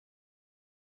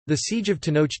The Siege of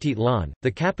Tenochtitlan,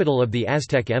 the capital of the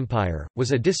Aztec Empire,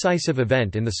 was a decisive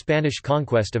event in the Spanish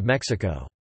conquest of Mexico.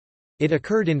 It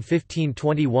occurred in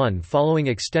 1521 following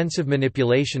extensive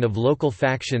manipulation of local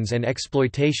factions and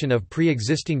exploitation of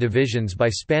pre-existing divisions by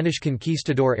Spanish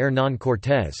conquistador Hernán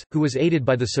Cortés, who was aided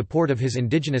by the support of his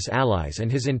indigenous allies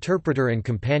and his interpreter and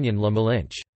companion La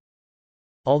Malinche.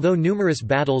 Although numerous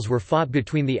battles were fought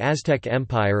between the Aztec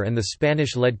Empire and the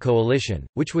Spanish-led coalition,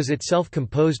 which was itself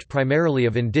composed primarily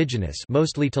of indigenous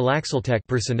mostly Tlaxcaltec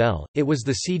personnel, it was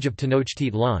the Siege of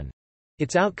Tenochtitlan,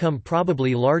 its outcome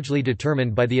probably largely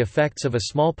determined by the effects of a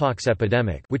smallpox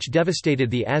epidemic which devastated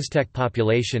the Aztec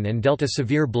population and dealt a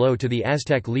severe blow to the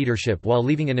Aztec leadership while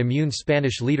leaving an immune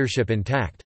Spanish leadership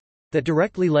intact, that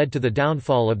directly led to the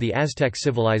downfall of the Aztec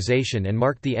civilization and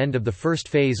marked the end of the first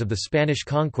phase of the Spanish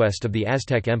conquest of the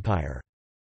Aztec Empire.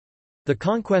 The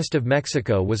conquest of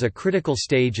Mexico was a critical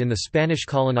stage in the Spanish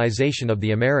colonization of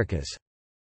the Americas.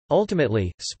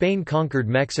 Ultimately, Spain conquered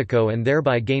Mexico and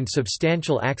thereby gained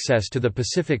substantial access to the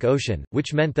Pacific Ocean,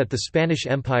 which meant that the Spanish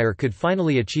Empire could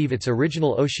finally achieve its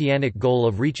original oceanic goal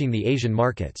of reaching the Asian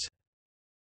markets.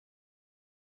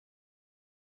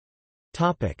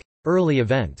 Early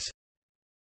events.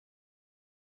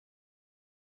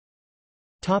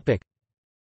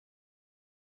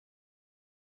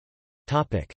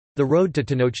 The road to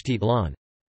Tenochtitlan.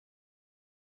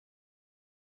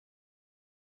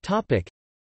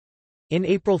 In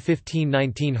April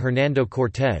 1519 Hernando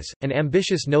Cortés, an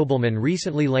ambitious nobleman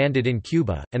recently landed in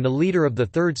Cuba, and the leader of the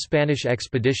Third Spanish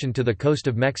expedition to the coast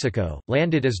of Mexico,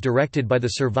 landed as directed by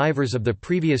the survivors of the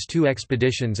previous two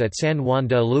expeditions at San Juan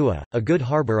de Ulúa, a good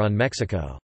harbor on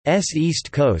Mexico's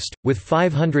east coast, with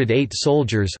 508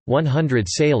 soldiers, 100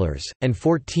 sailors, and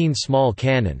 14 small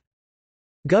cannon.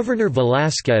 Governor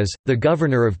Velázquez, the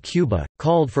governor of Cuba,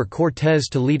 called for Cortés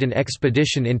to lead an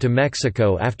expedition into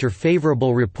Mexico after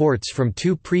favorable reports from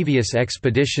two previous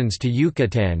expeditions to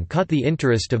Yucatán caught the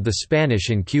interest of the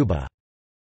Spanish in Cuba.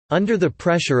 Under the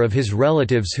pressure of his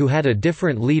relatives who had a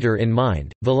different leader in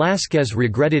mind, Velázquez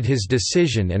regretted his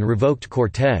decision and revoked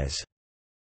Cortés'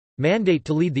 mandate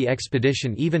to lead the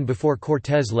expedition even before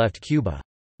Cortés left Cuba.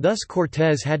 Thus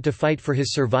Cortés had to fight for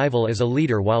his survival as a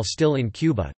leader while still in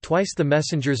Cuba. Twice the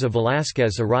messengers of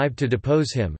Velázquez arrived to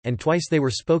depose him, and twice they were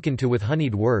spoken to with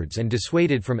honeyed words and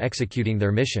dissuaded from executing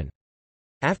their mission.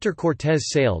 After Cortés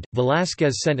sailed,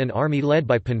 Velázquez sent an army led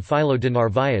by Panfilo de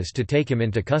Narváez to take him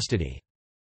into custody.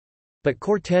 But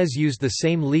Cortés used the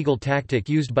same legal tactic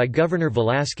used by Governor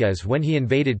Velázquez when he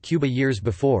invaded Cuba years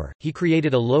before. He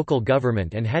created a local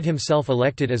government and had himself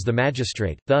elected as the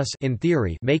magistrate, thus in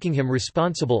theory making him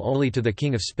responsible only to the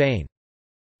King of Spain.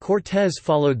 Cortés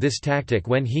followed this tactic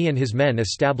when he and his men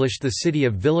established the city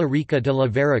of Villa Rica de la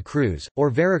Vera Cruz, or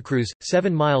Veracruz,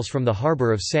 7 miles from the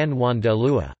harbor of San Juan de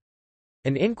Ulúa.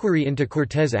 An inquiry into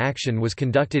Cortés' action was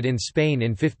conducted in Spain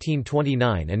in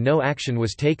 1529 and no action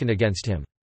was taken against him.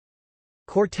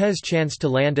 Cortés chanced to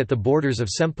land at the borders of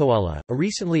Zempoala, a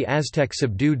recently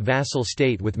Aztec-subdued vassal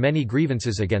state with many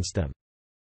grievances against them.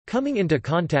 Coming into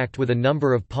contact with a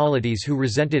number of polities who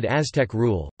resented Aztec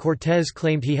rule, Cortés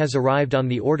claimed he has arrived on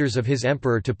the orders of his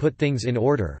emperor to put things in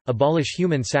order, abolish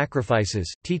human sacrifices,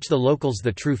 teach the locals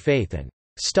the true faith and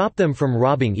stop them from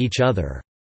robbing each other,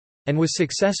 and was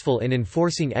successful in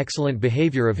enforcing excellent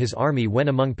behavior of his army when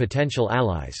among potential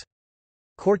allies.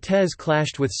 Cortés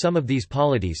clashed with some of these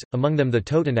polities, among them the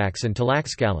Totonacs and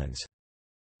Tlaxcalans.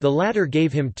 The latter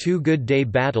gave him 2 good-day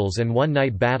battles and 1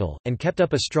 night battle, and kept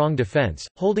up a strong defense,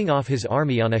 holding off his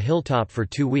army on a hilltop for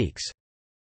 2 weeks.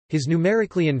 His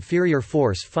numerically inferior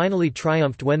force finally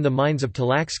triumphed when the minds of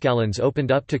Tlaxcalans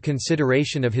opened up to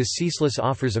consideration of his ceaseless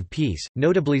offers of peace,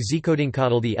 notably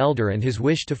Xicotencatl the Elder and his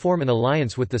wish to form an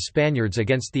alliance with the Spaniards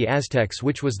against the Aztecs,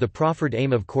 which was the proffered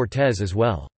aim of Cortés as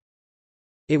well.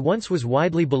 It once was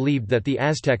widely believed that the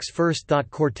Aztecs first thought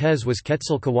Cortés was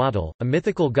Quetzalcoatl, a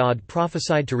mythical god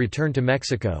prophesied to return to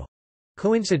Mexico.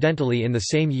 Coincidentally, in the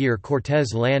same year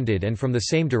Cortés landed and from the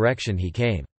same direction he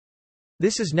came.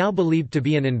 This is now believed to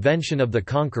be an invention of the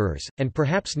conquerors, and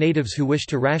perhaps natives who wish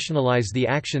to rationalize the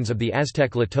actions of the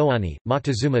Aztec Tlatoani,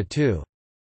 Moctezuma II.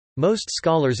 Most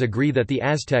scholars agree that the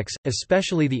Aztecs,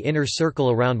 especially the inner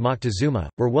circle around Moctezuma,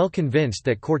 were well convinced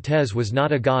that Cortés was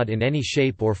not a god in any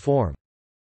shape or form.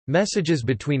 Messages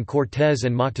between Cortés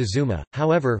and Moctezuma,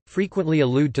 however, frequently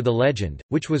allude to the legend,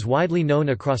 which was widely known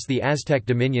across the Aztec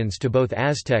dominions to both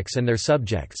Aztecs and their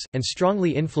subjects, and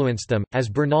strongly influenced them, as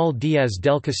Bernal Díaz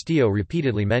del Castillo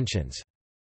repeatedly mentions.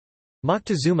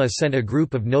 Moctezuma sent a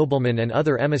group of noblemen and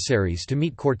other emissaries to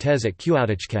meet Cortés at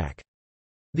Cuautitlac.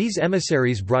 These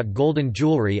emissaries brought golden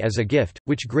jewelry as a gift,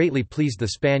 which greatly pleased the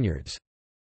Spaniards.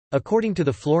 According to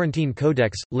the Florentine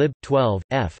Codex, lib. 12,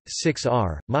 f.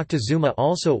 6r, Moctezuma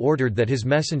also ordered that his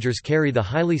messengers carry the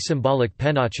highly symbolic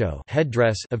penacho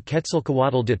headdress of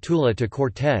Quetzalcoatl de Tula to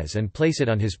Cortés and place it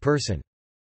on his person.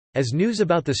 As news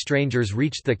about the strangers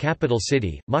reached the capital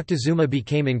city, Moctezuma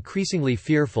became increasingly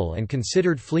fearful and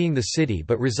considered fleeing the city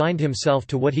but resigned himself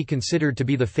to what he considered to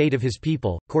be the fate of his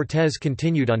people. Cortés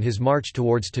continued on his march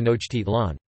towards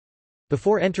Tenochtitlan.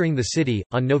 Before entering the city,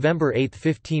 on November 8,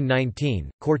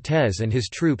 1519, Cortés and his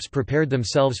troops prepared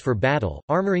themselves for battle,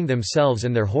 armoring themselves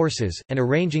and their horses, and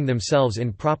arranging themselves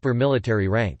in proper military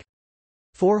rank.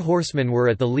 4 horsemen were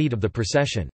at the lead of the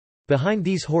procession. Behind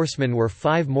these horsemen were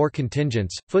 5 more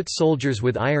contingents, foot soldiers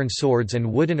with iron swords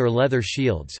and wooden or leather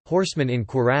shields, horsemen in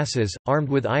cuirasses, armed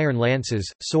with iron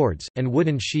lances, swords, and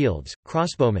wooden shields,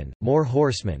 crossbowmen, more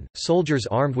horsemen, soldiers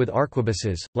armed with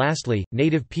arquebuses. Lastly,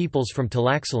 native peoples from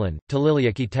Tlaxcalan,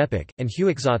 Tlaxcala, and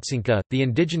Huixotzinca. The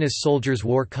indigenous soldiers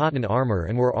wore cotton armor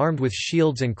and were armed with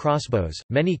shields and crossbows.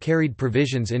 Many carried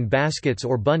provisions in baskets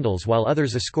or bundles while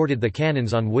others escorted the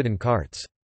cannons on wooden carts.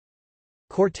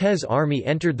 Cortés' army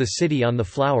entered the city on the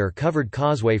flower-covered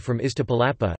causeway from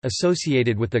Iztapalapa,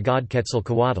 associated with the god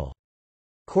Quetzalcoatl.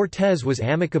 Cortés was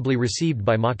amicably received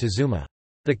by Moctezuma.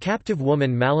 The captive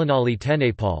woman Malinali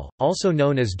Tenepal, also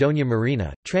known as Doña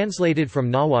Marina, translated from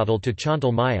Nahuatl to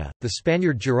Chontal Maya, the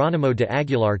Spaniard Geronimo de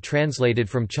Aguilar translated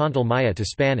from Chontal Maya to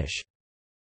Spanish.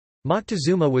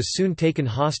 Moctezuma was soon taken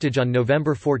hostage on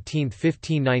November 14,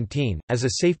 1519, as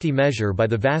a safety measure by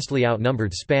the vastly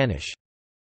outnumbered Spanish.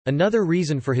 Another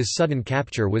reason for his sudden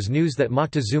capture was news that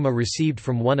Moctezuma received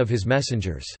from one of his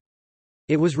messengers.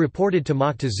 It was reported to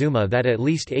Moctezuma that at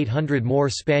least 800 more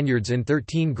Spaniards in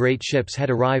 13 great ships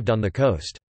had arrived on the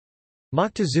coast.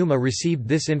 Moctezuma received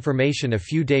this information a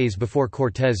few days before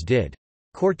Cortés did.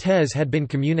 Cortés had been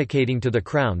communicating to the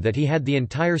crown that he had the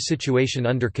entire situation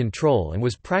under control and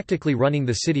was practically running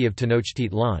the city of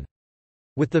Tenochtitlan.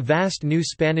 With the vast new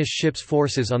Spanish ships'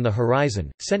 forces on the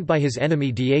horizon, sent by his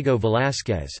enemy Diego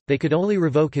Velázquez, they could only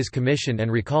revoke his commission and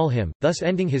recall him, thus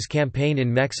ending his campaign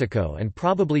in Mexico and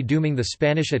probably dooming the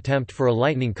Spanish attempt for a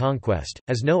lightning conquest,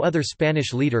 as no other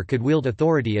Spanish leader could wield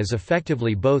authority as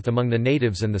effectively both among the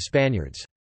natives and the Spaniards.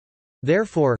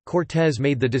 Therefore, Cortés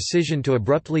made the decision to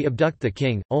abruptly abduct the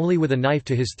king. Only with a knife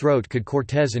to his throat could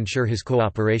Cortés ensure his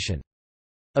cooperation.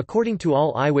 According to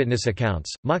all eyewitness accounts,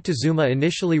 Moctezuma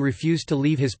initially refused to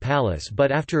leave his palace,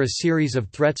 but after a series of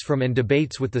threats from and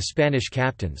debates with the Spanish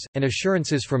captains, and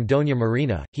assurances from Doña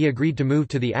Marina, he agreed to move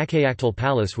to the Acayactal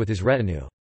palace with his retinue.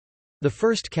 The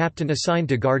first captain assigned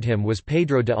to guard him was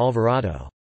Pedro de Alvarado.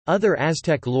 Other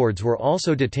Aztec lords were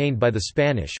also detained by the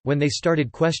Spanish, when they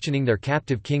started questioning their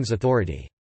captive king's authority.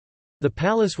 The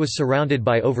palace was surrounded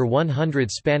by over 100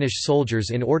 Spanish soldiers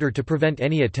in order to prevent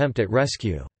any attempt at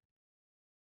rescue.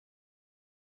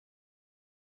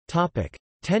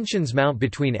 Tensions mount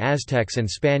between Aztecs and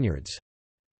Spaniards.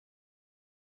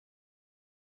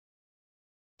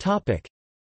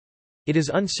 It is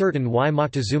uncertain why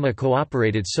Moctezuma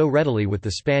cooperated so readily with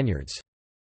the Spaniards.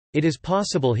 It is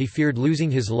possible he feared losing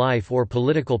his life or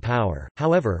political power.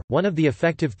 However, one of the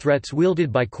effective threats wielded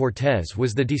by Cortés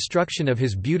was the destruction of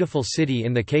his beautiful city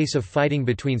in the case of fighting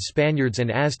between Spaniards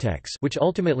and Aztecs, which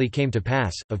ultimately came to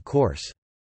pass, of course.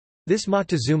 This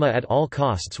Moctezuma at all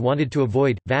costs wanted to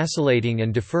avoid, vacillating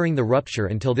and deferring the rupture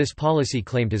until this policy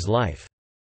claimed his life.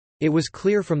 It was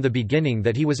clear from the beginning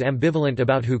that he was ambivalent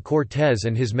about who Cortés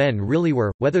and his men really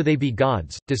were, whether they be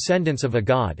gods, descendants of a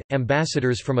god,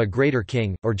 ambassadors from a greater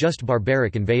king, or just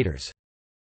barbaric invaders.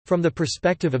 From the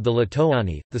perspective of the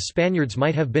Latoani, the Spaniards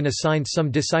might have been assigned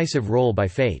some decisive role by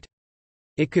fate.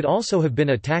 It could also have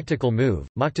been a tactical move.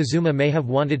 Moctezuma may have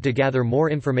wanted to gather more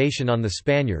information on the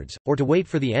Spaniards, or to wait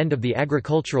for the end of the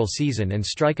agricultural season and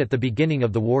strike at the beginning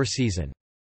of the war season.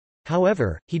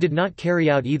 However, he did not carry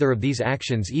out either of these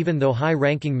actions even though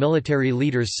high-ranking military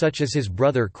leaders such as his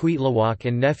brother Cuitlahuac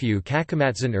and nephew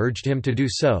Cacamatzin urged him to do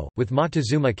so. With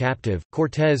Moctezuma captive,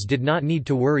 Cortés did not need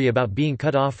to worry about being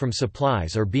cut off from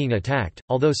supplies or being attacked,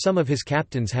 although some of his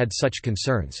captains had such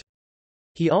concerns.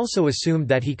 He also assumed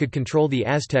that he could control the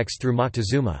Aztecs through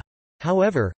Moctezuma.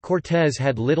 However, Cortés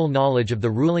had little knowledge of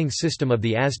the ruling system of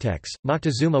the Aztecs.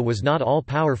 Moctezuma was not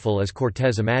all-powerful as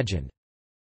Cortés imagined.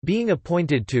 Being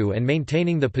appointed to and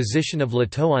maintaining the position of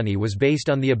Latoani was based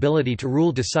on the ability to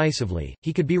rule decisively.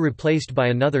 He could be replaced by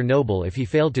another noble if he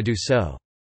failed to do so.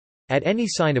 At any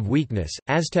sign of weakness,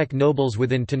 Aztec nobles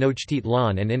within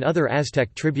Tenochtitlan and in other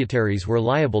Aztec tributaries were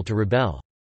liable to rebel.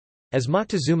 As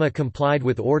Moctezuma complied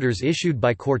with orders issued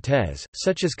by Cortés,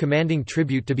 such as commanding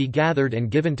tribute to be gathered and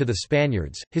given to the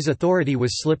Spaniards, his authority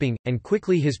was slipping, and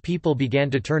quickly his people began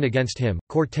to turn against him.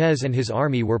 Cortés and his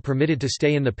army were permitted to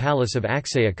stay in the palace of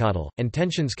Axayacatl, and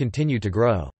tensions continued to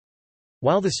grow.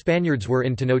 While the Spaniards were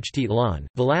in Tenochtitlan,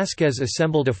 Velázquez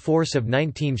assembled a force of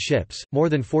 19 ships, more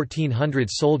than 1,400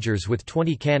 soldiers with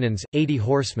 20 cannons, 80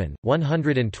 horsemen,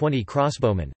 120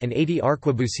 crossbowmen, and 80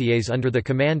 arquebusiers under the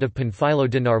command of Panfilo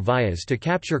de Narváez to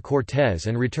capture Cortés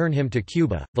and return him to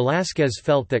Cuba. Velázquez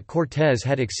felt that Cortés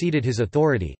had exceeded his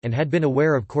authority, and had been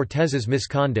aware of Cortés's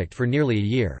misconduct for nearly a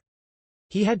year.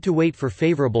 He had to wait for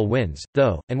favorable winds,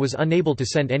 though, and was unable to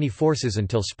send any forces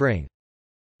until spring.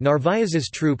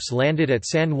 Narváez's troops landed at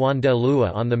San Juan de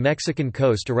Ulúa on the Mexican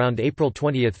coast around April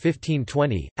 20,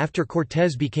 1520. After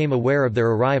Cortés became aware of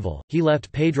their arrival, he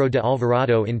left Pedro de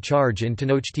Alvarado in charge in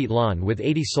Tenochtitlan with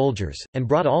 80 soldiers, and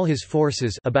brought all his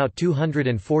forces, about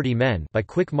 240 men, by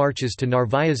quick marches to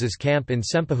Narváez's camp in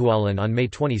Sempohualan on May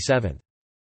 27.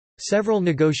 Several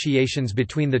negotiations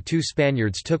between the two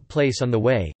Spaniards took place on the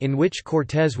way, in which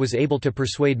Cortés was able to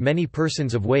persuade many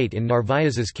persons of weight in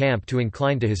Narváez's camp to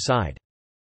incline to his side.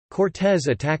 Cortés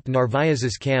attacked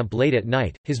Narváez's camp late at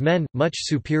night. His men, much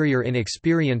superior in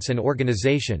experience and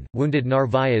organization, wounded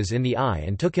Narváez in the eye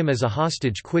and took him as a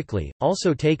hostage quickly.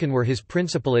 Also taken were his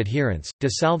principal adherents, de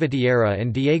Salvatierra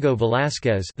and Diego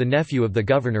Velázquez, the nephew of the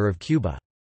governor of Cuba.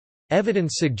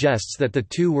 Evidence suggests that the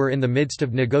two were in the midst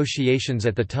of negotiations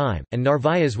at the time, and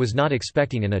Narváez was not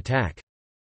expecting an attack.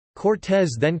 Cortés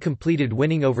then completed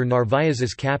winning over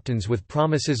Narváez's captains with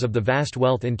promises of the vast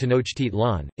wealth in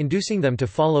Tenochtitlan, inducing them to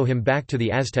follow him back to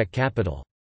the Aztec capital.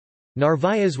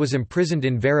 Narváez was imprisoned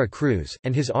in Vera Cruz,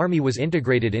 and his army was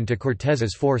integrated into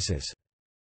Cortés's forces.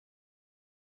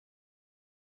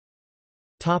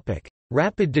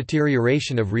 Rapid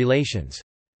deterioration of relations.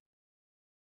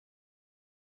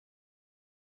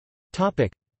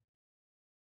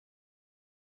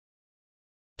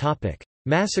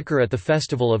 Massacre at the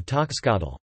Festival of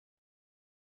Toxcatl.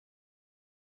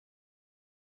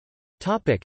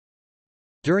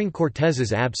 During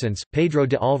Cortés's absence, Pedro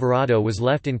de Alvarado was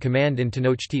left in command in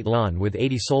Tenochtitlan with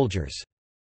 80 soldiers.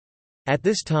 At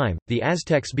this time, the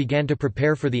Aztecs began to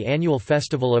prepare for the annual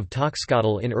festival of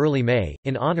Toxcatl in early May,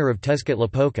 in honor of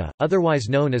Tezcatlipoca, otherwise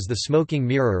known as the Smoking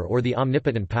Mirror or the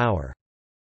Omnipotent Power.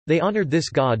 They honored this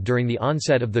god during the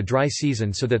onset of the dry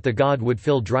season so that the god would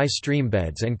fill dry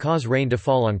streambeds and cause rain to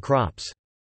fall on crops.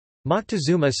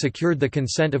 Moctezuma secured the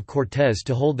consent of Cortés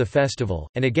to hold the festival,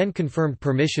 and again confirmed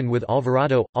permission with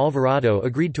Alvarado. Alvarado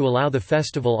agreed to allow the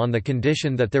festival on the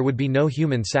condition that there would be no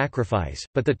human sacrifice,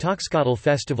 but the Toxcatl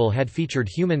festival had featured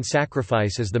human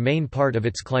sacrifice as the main part of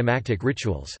its climactic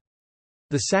rituals.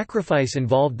 The sacrifice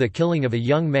involved the killing of a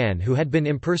young man who had been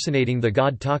impersonating the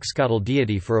god Toxcatl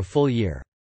deity for a full year.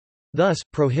 Thus,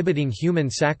 prohibiting human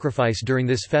sacrifice during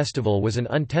this festival was an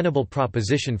untenable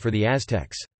proposition for the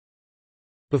Aztecs.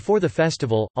 Before the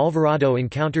festival, Alvarado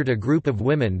encountered a group of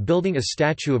women building a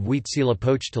statue of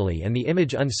Huitzilopochtli and the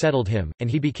image unsettled him, and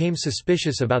he became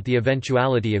suspicious about the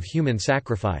eventuality of human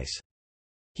sacrifice.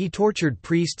 He tortured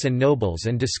priests and nobles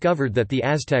and discovered that the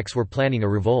Aztecs were planning a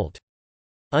revolt.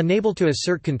 Unable to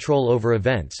assert control over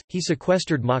events, he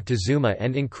sequestered Moctezuma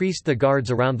and increased the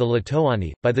guards around the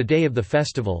Tlatoani. By the day of the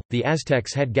festival, the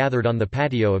Aztecs had gathered on the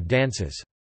patio of dances.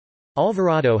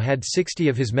 Alvarado had 60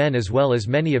 of his men as well as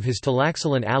many of his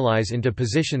Tlaxcalan allies into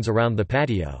positions around the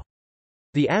patio.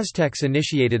 The Aztecs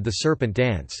initiated the serpent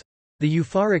dance. The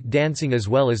euphoric dancing as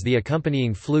well as the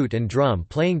accompanying flute and drum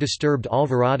playing disturbed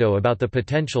Alvarado about the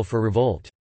potential for revolt.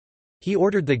 He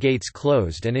ordered the gates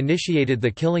closed and initiated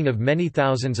the killing of many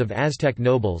thousands of Aztec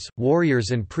nobles, warriors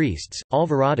and priests.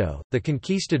 Alvarado, the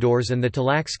conquistadors and the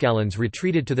Tlaxcalans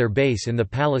retreated to their base in the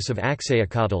palace of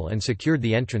Axayacatl and secured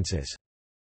the entrances.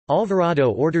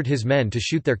 Alvarado ordered his men to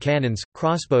shoot their cannons,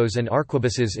 crossbows and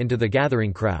arquebuses into the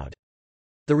gathering crowd.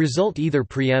 The result either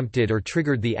preempted or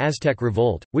triggered the Aztec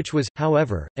revolt, which was,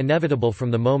 however, inevitable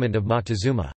from the moment of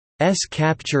Moctezuma's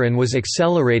capture and was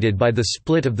accelerated by the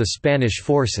split of the Spanish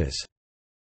forces.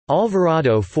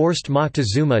 Alvarado forced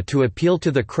Moctezuma to appeal to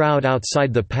the crowd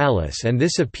outside the palace, and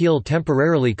this appeal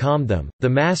temporarily calmed them. The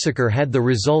massacre had the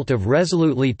result of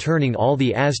resolutely turning all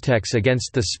the Aztecs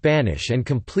against the Spanish and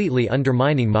completely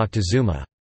undermining Moctezuma's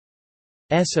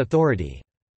authority.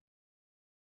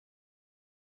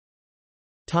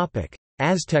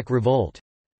 Aztec revolt.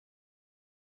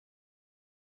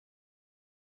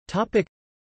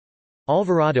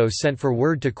 Alvarado sent for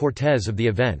word to Cortés of the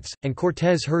events, and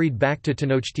Cortés hurried back to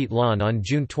Tenochtitlan on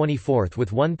June 24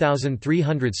 with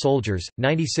 1,300 soldiers,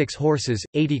 96 horses,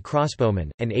 80 crossbowmen,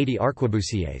 and 80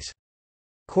 arquebusiers.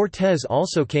 Cortés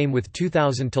also came with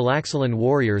 2,000 Tlaxcalan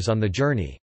warriors on the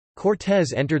journey. Cortés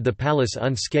entered the palace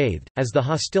unscathed, as the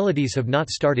hostilities have not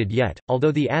started yet,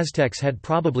 although the Aztecs had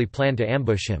probably planned to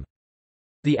ambush him.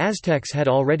 The Aztecs had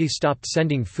already stopped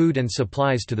sending food and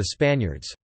supplies to the Spaniards.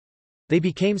 They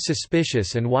became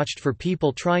suspicious and watched for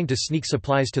people trying to sneak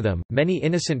supplies to them. Many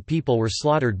innocent people were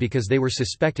slaughtered because they were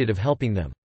suspected of helping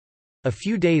them. A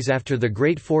few days after the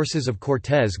great forces of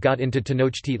Cortés got into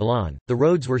Tenochtitlan, the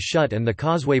roads were shut and the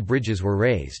causeway bridges were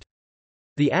raised.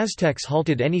 The Aztecs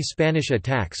halted any Spanish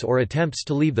attacks or attempts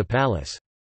to leave the palace.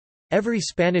 Every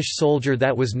Spanish soldier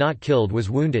that was not killed was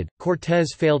wounded.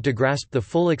 Cortés failed to grasp the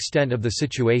full extent of the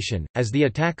situation, as the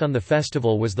attack on the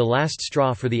festival was the last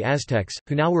straw for the Aztecs,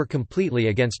 who now were completely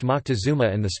against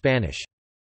Moctezuma and the Spanish.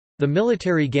 The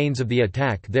military gains of the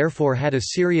attack therefore had a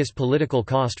serious political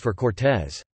cost for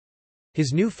Cortés.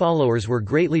 His new followers were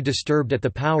greatly disturbed at the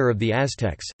power of the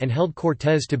Aztecs, and held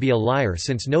Cortés to be a liar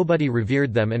since nobody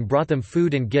revered them and brought them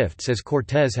food and gifts as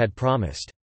Cortés had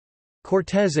promised.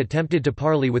 Cortés attempted to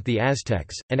parley with the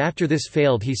Aztecs, and after this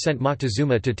failed he sent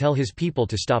Moctezuma to tell his people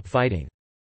to stop fighting.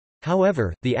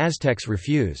 However, the Aztecs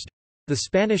refused. The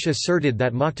Spanish asserted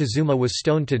that Moctezuma was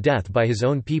stoned to death by his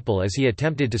own people as he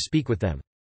attempted to speak with them.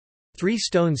 3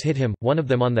 stones hit him, one of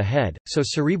them on the head, so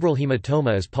cerebral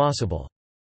hematoma is possible.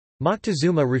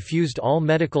 Moctezuma refused all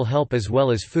medical help as well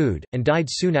as food, and died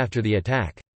soon after the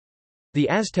attack. The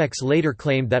Aztecs later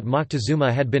claimed that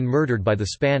Moctezuma had been murdered by the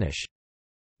Spanish.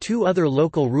 2 other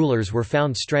local rulers were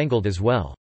found strangled as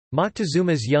well.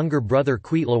 Moctezuma's younger brother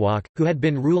Cuitlahuac, who had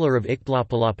been ruler of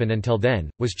Ixtlapalapan until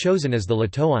then, was chosen as the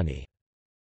Tlatoani.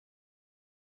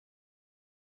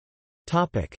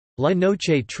 La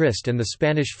Noche Triste and the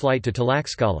Spanish flight to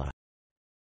Tlaxcala.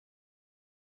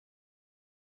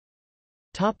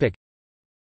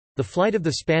 The flight of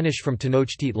the Spanish from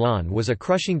Tenochtitlan was a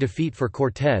crushing defeat for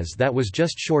Cortés that was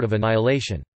just short of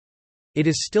annihilation. It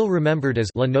is still remembered as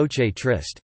La Noche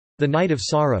Triste, the Night of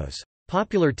Sorrows.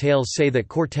 Popular tales say that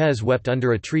Cortés wept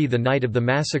under a tree the night of the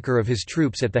massacre of his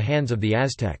troops at the hands of the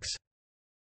Aztecs.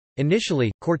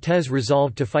 Initially, Cortés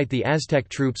resolved to fight the Aztec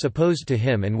troops opposed to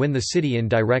him and win the city in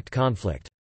direct conflict.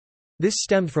 This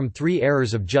stemmed from 3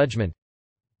 errors of judgment.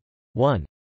 1.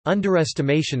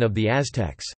 Underestimation of the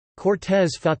Aztecs. Cortés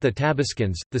fought the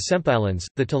Tabascans, the Sempalans,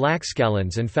 the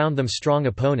Tlaxcalans and found them strong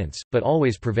opponents, but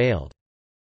always prevailed.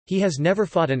 He has never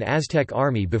fought an Aztec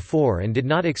army before and did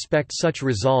not expect such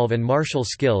resolve and martial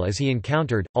skill as he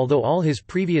encountered, although all his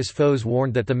previous foes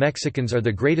warned that the Mexicans are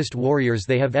the greatest warriors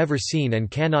they have ever seen and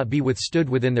cannot be withstood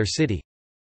within their city.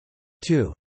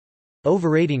 2.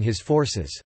 Overrating his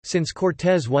forces. Since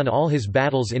Cortés won all his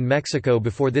battles in Mexico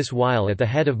before this while at the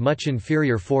head of much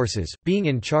inferior forces, being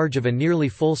in charge of a nearly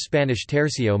full Spanish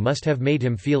tercio must have made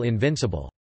him feel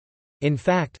invincible. In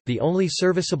fact, the only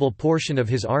serviceable portion of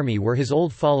his army were his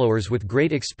old followers with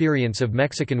great experience of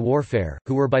Mexican warfare,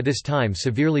 who were by this time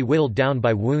severely whittled down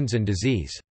by wounds and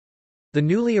disease. The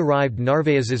newly arrived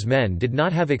Narvaez's men did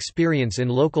not have experience in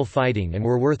local fighting and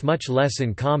were worth much less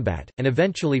in combat, and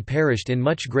eventually perished in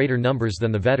much greater numbers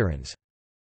than the veterans.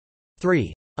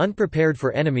 3. Unprepared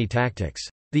for enemy tactics.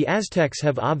 The Aztecs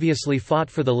have obviously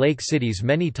fought for the lake cities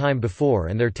many times before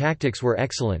and their tactics were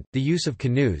excellent, the use of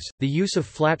canoes, the use of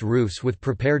flat roofs with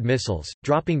prepared missiles,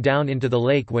 dropping down into the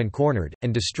lake when cornered,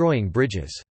 and destroying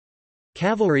bridges.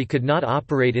 Cavalry could not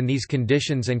operate in these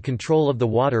conditions and control of the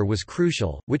water was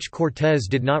crucial, which Cortés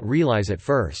did not realize at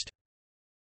first.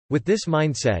 With this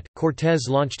mindset, Cortés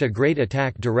launched a great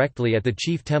attack directly at the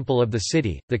chief temple of the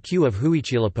city, the Queue of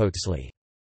Huitzilopochtli.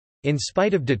 In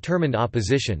spite of determined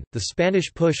opposition, the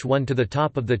Spanish push won to the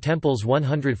top of the temple's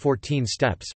 114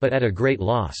 steps, but at a great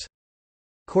loss.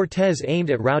 Cortés aimed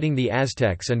at routing the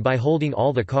Aztecs and by holding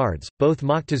all the cards, both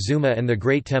Moctezuma and the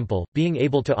Great Temple, being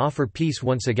able to offer peace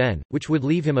once again, which would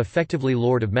leave him effectively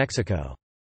Lord of Mexico.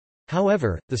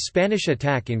 However, the Spanish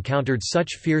attack encountered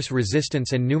such fierce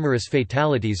resistance and numerous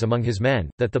fatalities among his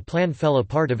men, that the plan fell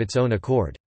apart of its own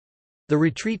accord. The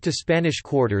retreat to Spanish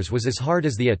quarters was as hard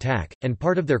as the attack, and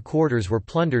part of their quarters were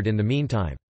plundered in the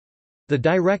meantime. The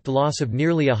direct loss of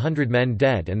nearly 100 men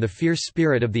dead and the fierce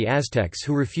spirit of the Aztecs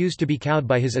who refused to be cowed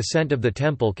by his ascent of the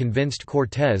temple convinced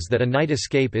Cortés that a night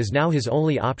escape is now his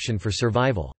only option for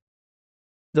survival.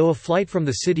 Though a flight from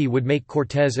the city would make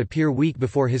Cortés appear weak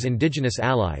before his indigenous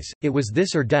allies, it was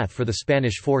this or death for the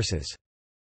Spanish forces.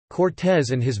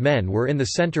 Cortés and his men were in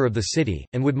the center of the city,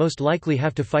 and would most likely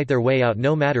have to fight their way out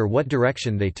no matter what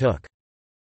direction they took.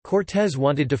 Cortés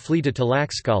wanted to flee to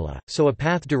Tlaxcala, so a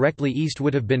path directly east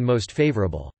would have been most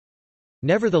favorable.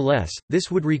 Nevertheless,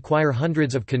 this would require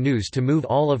hundreds of canoes to move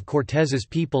all of Cortés's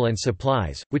people and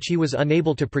supplies, which he was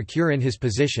unable to procure in his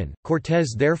position. Cortés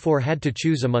therefore had to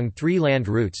choose among three land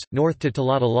routes: north to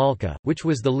Tlatelolco, which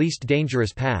was the least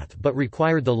dangerous path but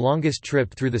required the longest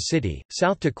trip through the city,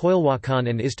 south to Coyoacán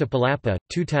and Iztapalapa,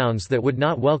 two towns that would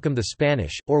not welcome the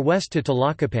Spanish, or west to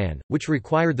Tlacopan, which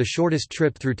required the shortest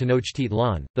trip through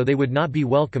Tenochtitlan, though they would not be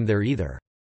welcome there either.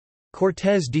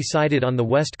 Cortés decided on the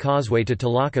west causeway to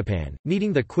Tlacopan,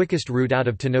 needing the quickest route out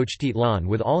of Tenochtitlan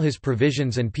with all his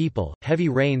provisions and people. Heavy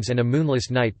rains and a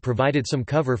moonless night provided some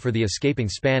cover for the escaping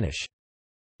Spanish.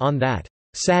 On that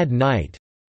sad night,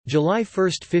 July 1,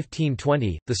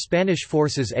 1520, the Spanish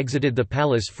forces exited the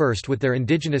palace first with their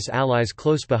indigenous allies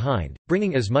close behind,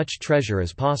 bringing as much treasure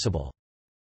as possible.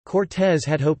 Cortés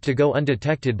had hoped to go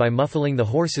undetected by muffling the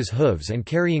horses' hooves and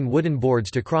carrying wooden boards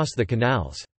to cross the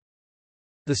canals.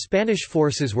 The Spanish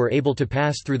forces were able to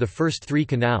pass through the first three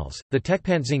canals, the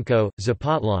Tecpantzinco,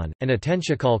 Zapotlan, and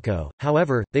Atenchicalco,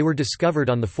 however, they were discovered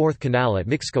on the fourth canal at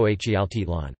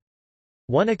Mixcoachialtitlan.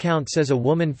 One account says a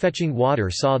woman fetching water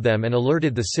saw them and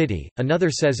alerted the city, another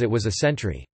says it was a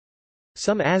sentry.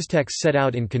 Some Aztecs set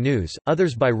out in canoes,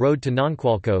 others by road to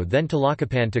Noncualco then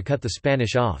Tlacopan to cut the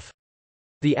Spanish off.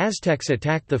 The Aztecs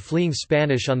attacked the fleeing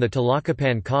Spanish on the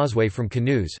Tlacopan causeway from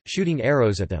canoes, shooting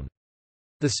arrows at them.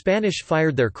 The Spanish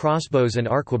fired their crossbows and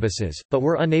arquebuses, but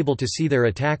were unable to see their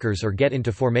attackers or get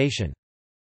into formation.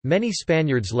 Many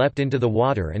Spaniards leapt into the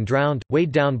water and drowned,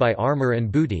 weighed down by armor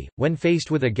and booty. When faced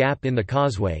with a gap in the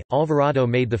causeway, Alvarado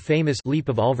made the famous Leap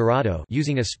of Alvarado,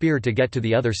 using a spear to get to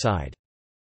the other side.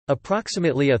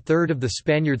 Approximately a third of the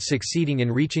Spaniards succeeding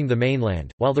in reaching the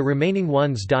mainland, while the remaining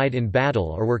ones died in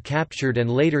battle or were captured and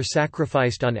later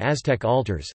sacrificed on Aztec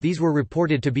altars. These were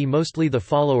reported to be mostly the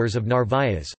followers of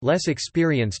Narvaez, less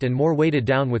experienced and more weighted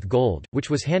down with gold, which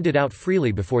was handed out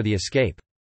freely before the escape.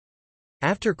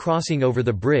 After crossing over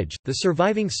the bridge, the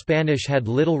surviving Spanish had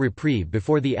little reprieve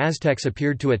before the Aztecs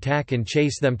appeared to attack and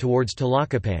chase them towards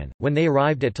Tlacopan. When they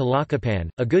arrived at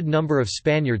Tlacopan, a good number of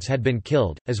Spaniards had been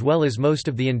killed, as well as most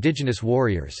of the indigenous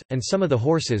warriors, and some of the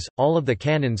horses, all of the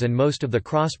cannons and most of the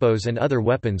crossbows and other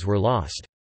weapons were lost.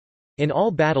 In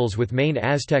all battles with main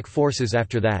Aztec forces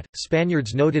after that,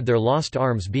 Spaniards noted their lost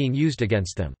arms being used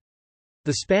against them.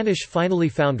 The Spanish finally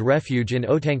found refuge in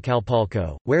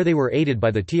Otancalpalco, where they were aided by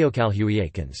the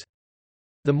Teocalhuiacans.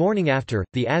 The morning after,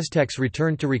 the Aztecs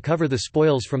returned to recover the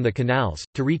spoils from the canals.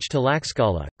 To reach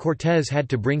Tlaxcala, Cortés had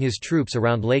to bring his troops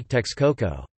around Lake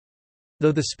Texcoco.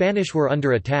 Though the Spanish were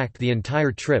under attack the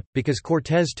entire trip, because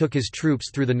Cortés took his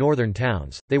troops through the northern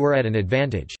towns, they were at an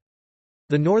advantage.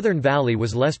 The northern valley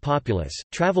was less populous,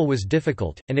 travel was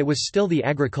difficult, and it was still the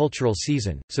agricultural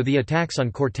season, so the attacks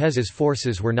on Cortés's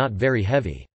forces were not very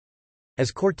heavy.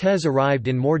 As Cortés arrived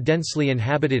in more densely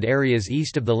inhabited areas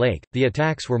east of the lake, the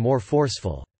attacks were more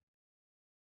forceful.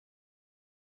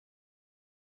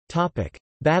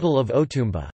 Battle of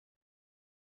Otumba.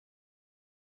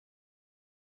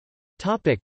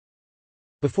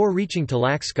 Before reaching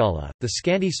Tlaxcala, the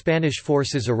scanty Spanish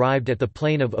forces arrived at the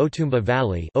plain of Otumba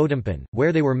Valley,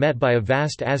 where they were met by a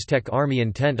vast Aztec army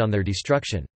intent on their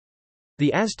destruction.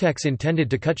 The Aztecs intended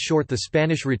to cut short the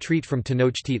Spanish retreat from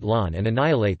Tenochtitlan and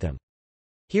annihilate them.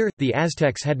 Here, the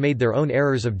Aztecs had made their own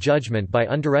errors of judgment by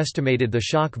underestimated the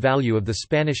shock value of the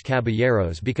Spanish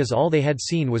caballeros because all they had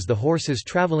seen was the horses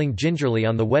traveling gingerly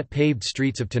on the wet paved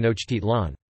streets of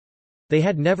Tenochtitlan. They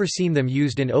had never seen them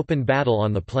used in open battle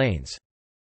on the plains.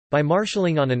 By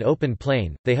marshalling on an open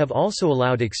plain, they have also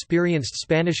allowed experienced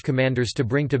Spanish commanders to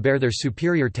bring to bear their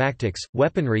superior tactics,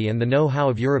 weaponry and the know-how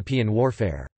of European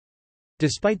warfare.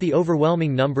 Despite the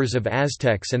overwhelming numbers of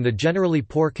Aztecs and the generally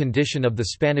poor condition of the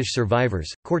Spanish survivors,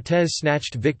 Cortés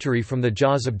snatched victory from the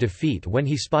jaws of defeat when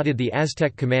he spotted the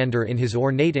Aztec commander in his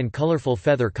ornate and colorful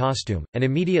feather costume, and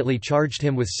immediately charged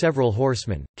him with several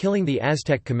horsemen, killing the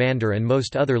Aztec commander and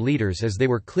most other leaders as they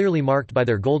were clearly marked by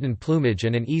their golden plumage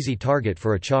and an easy target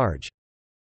for a charge.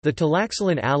 The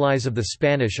Tlaxcalan allies of the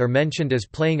Spanish are mentioned as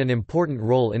playing an important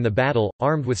role in the battle,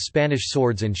 armed with Spanish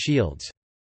swords and shields.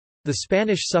 The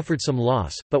Spanish suffered some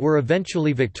loss, but were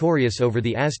eventually victorious over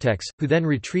the Aztecs, who then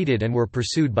retreated and were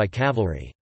pursued by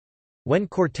cavalry. When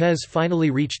Cortés finally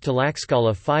reached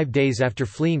Tlaxcala 5 days after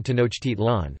fleeing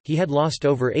Tenochtitlan, he had lost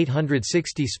over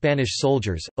 860 Spanish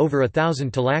soldiers, over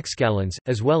 1,000 Tlaxcalans,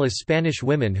 as well as Spanish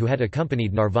women who had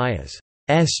accompanied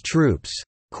Narvaez's troops.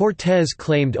 Cortés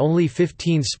claimed only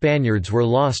 15 Spaniards were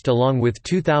lost along with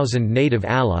 2,000 native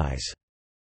allies.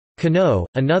 Cano,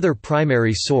 another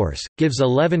primary source, gives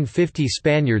 1150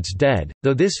 Spaniards dead,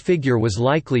 though this figure was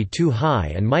likely too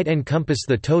high and might encompass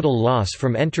the total loss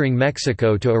from entering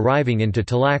Mexico to arriving into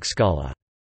Tlaxcala.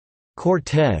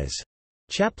 Cortés'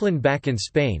 Chaplain back in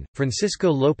Spain,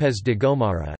 Francisco López de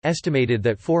Gomara, estimated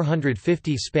that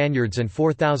 450 Spaniards and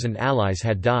 4,000 allies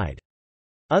had died.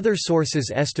 Other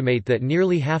sources estimate that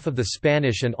nearly half of the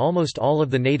Spanish and almost all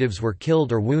of the natives were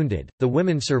killed or wounded. The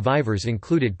women survivors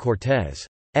included Cortés'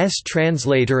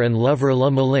 translator and lover La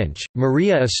Malinche,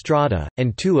 Maria Estrada,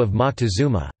 and two of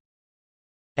Moctezuma's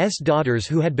daughters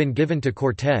who had been given to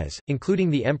Cortés, including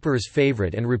the emperor's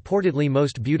favorite and reportedly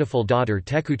most beautiful daughter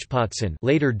Tenochtitlan,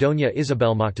 later Doña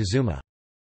Isabel Moctezuma.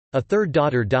 A third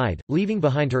daughter died, leaving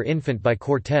behind her infant by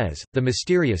Cortés, the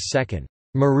mysterious second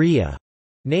Maria,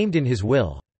 named in his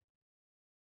will.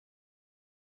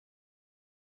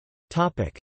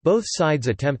 Both sides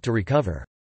attempt to recover.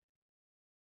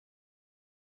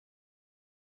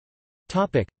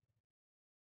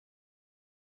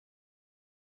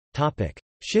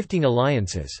 Shifting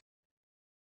alliances.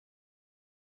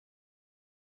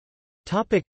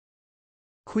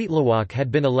 Cuitlahuac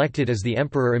had been elected as the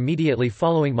emperor immediately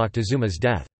following Moctezuma's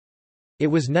death. It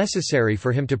was necessary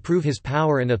for him to prove his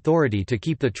power and authority to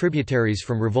keep the tributaries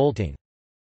from revolting.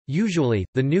 Usually,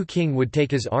 the new king would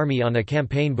take his army on a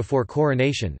campaign before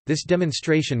coronation. This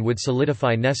demonstration would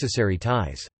solidify necessary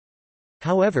ties.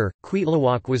 However,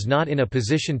 Cuitlahuac was not in a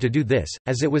position to do this,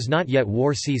 as it was not yet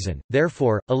war season,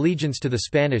 therefore, allegiance to the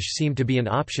Spanish seemed to be an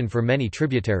option for many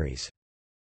tributaries.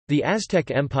 The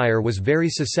Aztec Empire was very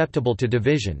susceptible to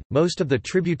division, most of the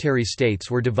tributary states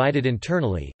were divided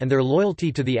internally, and their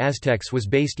loyalty to the Aztecs was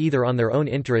based either on their own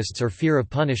interests or fear of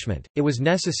punishment. It was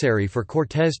necessary for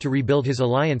Cortés to rebuild his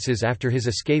alliances after his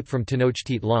escape from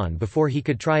Tenochtitlan before he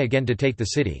could try again to take the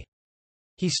city.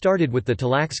 He started with the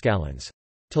Tlaxcalans.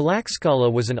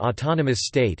 Tlaxcala was an autonomous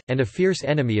state, and a fierce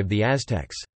enemy of the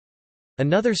Aztecs.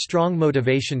 Another strong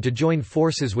motivation to join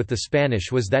forces with the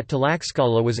Spanish was that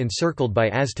Tlaxcala was encircled by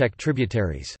Aztec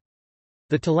tributaries.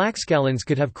 The Tlaxcalans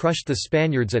could have crushed the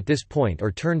Spaniards at this point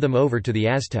or turned them over to the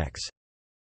Aztecs.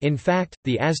 In fact,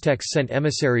 the Aztecs sent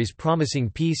emissaries promising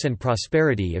peace and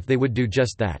prosperity if they would do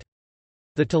just that.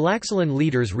 The Tlaxcalan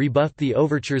leaders rebuffed the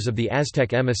overtures of the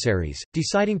Aztec emissaries,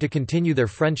 deciding to continue their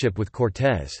friendship with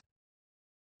Cortés.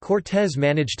 Cortés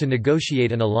managed to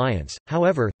negotiate an alliance,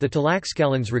 however, the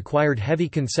Tlaxcalans required heavy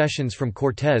concessions from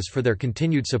Cortés for their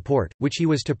continued support, which he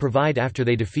was to provide after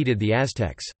they defeated the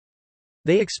Aztecs.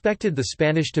 They expected the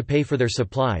Spanish to pay for their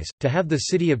supplies, to have the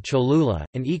city of Cholula,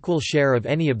 an equal share of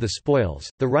any of the spoils,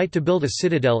 the right to build a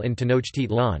citadel in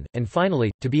Tenochtitlan, and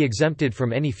finally, to be exempted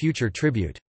from any future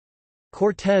tribute.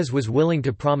 Cortés was willing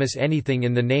to promise anything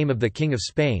in the name of the King of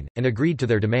Spain, and agreed to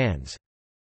their demands.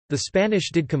 The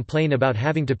Spanish did complain about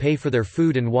having to pay for their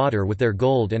food and water with their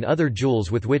gold and other jewels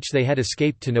with which they had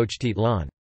escaped Tenochtitlan.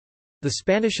 The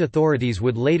Spanish authorities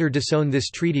would later disown this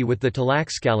treaty with the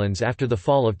Tlaxcalans after the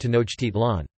fall of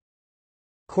Tenochtitlan.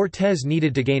 Cortés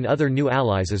needed to gain other new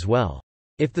allies as well.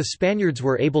 If the Spaniards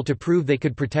were able to prove they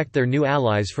could protect their new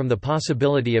allies from the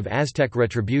possibility of Aztec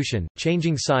retribution,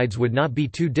 changing sides would not be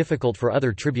too difficult for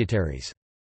other tributaries.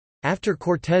 After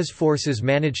Cortés' forces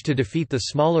managed to defeat the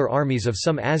smaller armies of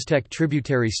some Aztec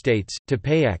tributary states,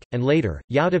 Tepeyac, and later,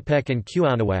 Yautepec and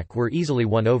Cuauhnahuac were easily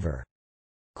won over.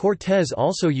 Cortés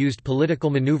also used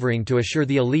political maneuvering to assure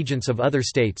the allegiance of other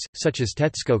states, such as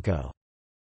Texcoco.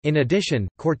 In addition,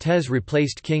 Cortés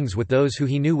replaced kings with those who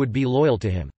he knew would be loyal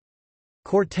to him.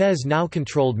 Cortés now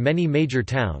controlled many major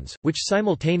towns, which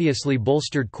simultaneously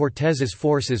bolstered Cortés's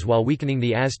forces while weakening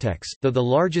the Aztecs, though the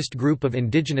largest group of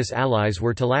indigenous allies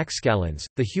were Tlaxcalans,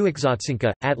 the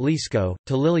Huixotzinca, Atlisco,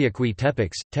 Tliliaqui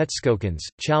Tepecs, Texcocans,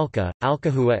 Chalca,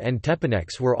 Alcahua and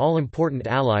Tepanecs were all important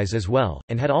allies as well,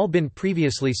 and had all been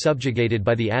previously subjugated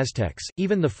by the Aztecs.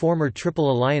 Even the former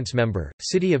Triple Alliance member,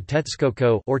 city of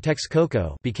Texcoco or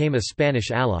Texcoco, became a Spanish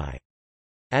ally.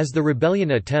 As the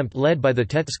rebellion attempt led by the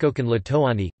Texcocan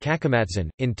Tlatoani, Cacamatsan,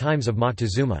 in times of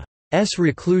Moctezuma's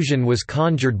reclusion was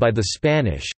conjured by the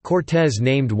Spanish, Cortés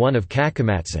named one of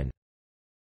Cacamatsan's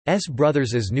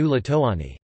brothers as new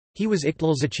Tlatoani. He was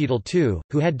Ixtlilxochitl II,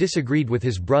 who had disagreed with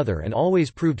his brother and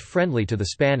always proved friendly to the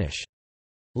Spanish.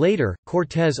 Later,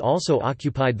 Cortés also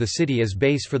occupied the city as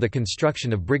base for the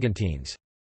construction of brigantines.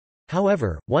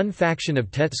 However, one faction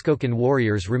of Texcocan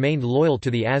warriors remained loyal to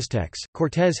the Aztecs.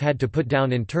 Cortés had to put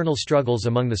down internal struggles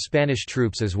among the Spanish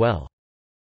troops as well.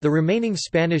 The remaining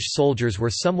Spanish soldiers were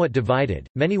somewhat divided,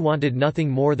 many wanted nothing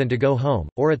more than to go home,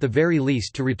 or at the very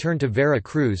least to return to Vera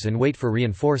Cruz and wait for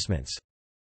reinforcements.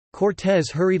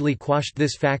 Cortés hurriedly quashed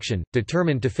this faction,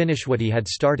 determined to finish what he had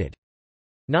started.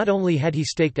 Not only had he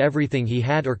staked everything he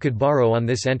had or could borrow on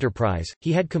this enterprise,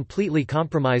 he had completely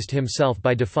compromised himself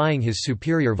by defying his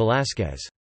superior Velázquez.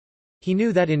 He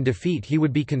knew that in defeat he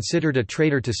would be considered a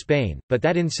traitor to Spain, but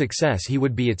that in success he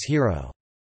would be its hero.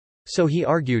 So he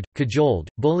argued, cajoled,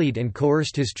 bullied and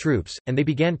coerced his troops, and they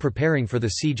began preparing for the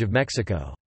siege of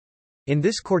Mexico. In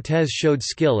this Cortés showed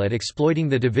skill at exploiting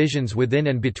the divisions within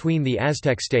and between the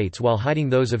Aztec states while hiding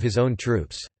those of his own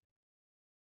troops.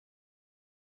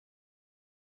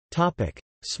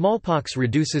 Smallpox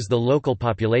reduces the local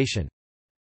population.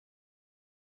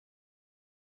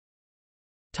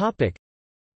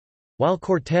 While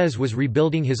Cortés was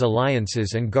rebuilding his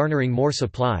alliances and garnering more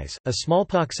supplies, a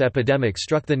smallpox epidemic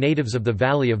struck the natives of the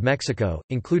Valley of Mexico,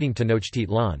 including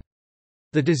Tenochtitlan.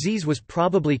 The disease was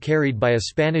probably carried by a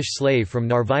Spanish slave from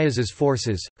Narvaez's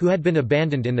forces, who had been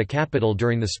abandoned in the capital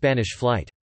during the Spanish flight.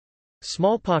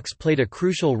 Smallpox played a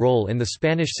crucial role in the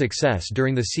Spanish success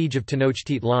during the siege of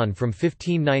Tenochtitlan from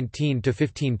 1519 to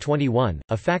 1521,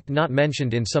 a fact not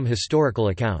mentioned in some historical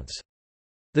accounts.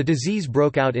 The disease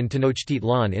broke out in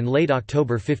Tenochtitlan in late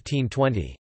October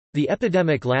 1520. The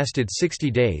epidemic lasted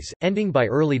 60 days, ending by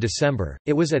early December.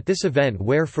 It was at this event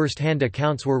where first-hand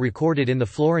accounts were recorded in the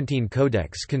Florentine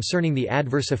Codex concerning the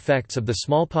adverse effects of the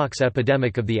smallpox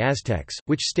epidemic of the Aztecs,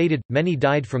 which stated, "Many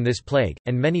died from this plague,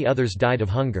 and many others died of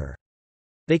hunger.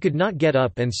 They could not get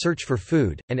up and search for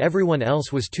food, and everyone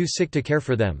else was too sick to care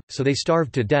for them, so they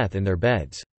starved to death in their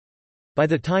beds." By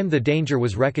the time the danger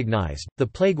was recognized, the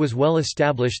plague was well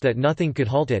established that nothing could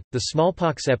halt it. The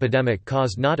smallpox epidemic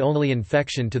caused not only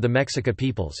infection to the Mexica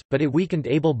peoples, but it weakened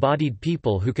able-bodied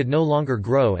people who could no longer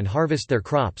grow and harvest their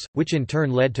crops, which in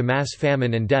turn led to mass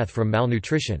famine and death from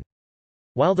malnutrition.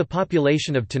 While the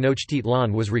population of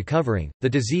Tenochtitlan was recovering, the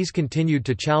disease continued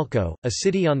to Chalco, a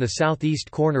city on the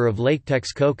southeast corner of Lake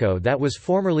Texcoco that was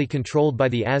formerly controlled by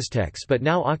the Aztecs but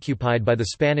now occupied by the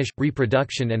Spanish.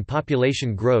 Reproduction and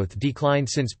population growth declined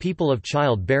since people of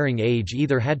childbearing age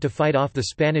either had to fight off the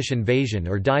Spanish invasion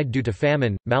or died due to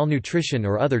famine, malnutrition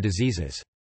or other diseases.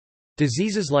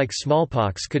 Diseases like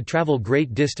smallpox could travel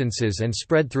great distances and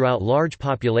spread throughout large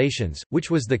populations, which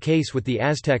was the case with the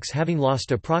Aztecs having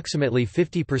lost approximately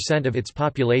 50% of its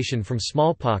population from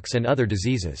smallpox and other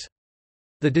diseases.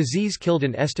 The disease killed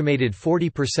an estimated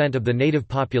 40% of the native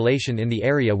population in the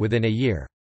area within a year.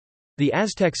 The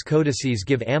Aztecs' codices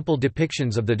give ample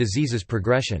depictions of the disease's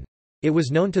progression. It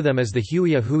was known to them as the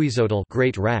Huia Huizotl,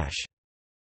 Great Rash.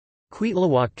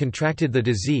 Cuitlahuac contracted the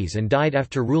disease and died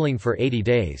after ruling for 80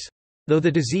 days. Though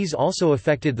the disease also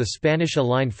affected the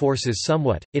Spanish-aligned forces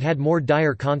somewhat, it had more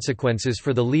dire consequences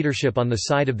for the leadership on the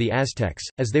side of the Aztecs,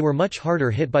 as they were much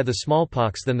harder hit by the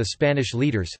smallpox than the Spanish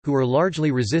leaders, who were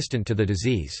largely resistant to the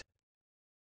disease.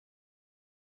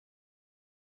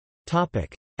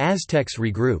 Aztecs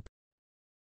regroup.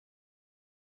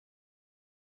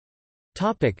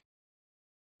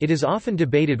 It is often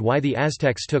debated why the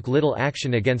Aztecs took little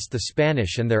action against the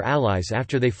Spanish and their allies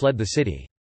after they fled the city.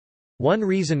 One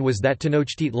reason was that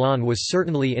Tenochtitlan was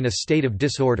certainly in a state of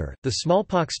disorder. The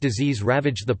smallpox disease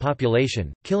ravaged the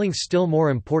population, killing still more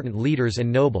important leaders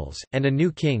and nobles, and a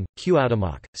new king,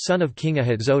 Cuauhtémoc, son of King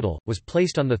Ahuitzotl, was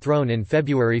placed on the throne in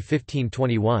February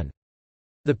 1521.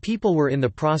 The people were in the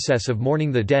process of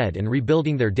mourning the dead and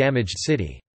rebuilding their damaged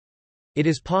city. It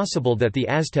is possible that the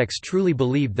Aztecs truly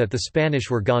believed that the Spanish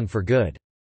were gone for good.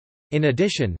 In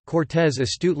addition, Cortés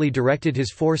astutely directed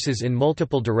his forces in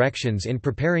multiple directions in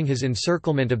preparing his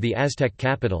encirclement of the Aztec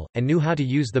capital, and knew how to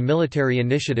use the military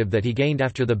initiative that he gained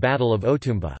after the Battle of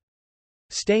Otumba.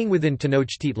 Staying within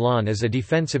Tenochtitlan as a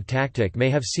defensive tactic may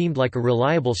have seemed like a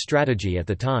reliable strategy at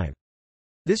the time.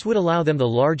 This would allow them the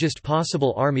largest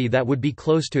possible army that would be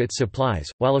close to its supplies,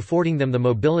 while affording them the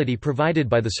mobility provided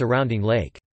by the surrounding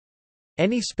lake.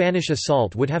 Any Spanish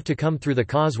assault would have to come through the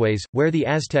causeways, where the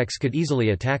Aztecs could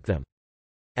easily attack them.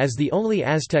 As the only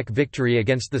Aztec victory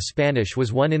against the Spanish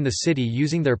was won in the city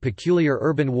using their peculiar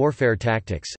urban warfare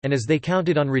tactics, and as they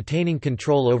counted on retaining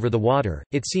control over the water,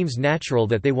 it seems natural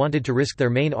that they wanted to risk their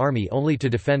main army only to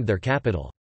defend their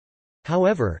capital.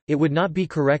 However, it would not be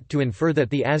correct to infer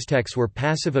that the Aztecs were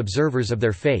passive observers of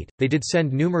their fate. They did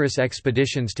send numerous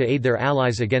expeditions to aid their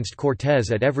allies against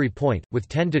Cortés at every point, with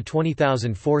 10,000 to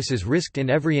 20,000 forces risked in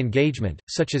every engagement,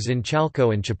 such as in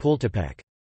Chalco and Chapultepec.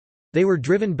 They were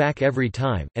driven back every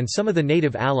time, and some of the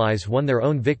native allies won their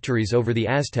own victories over the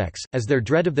Aztecs, as their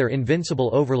dread of their invincible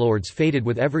overlords faded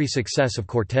with every success of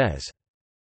Cortés.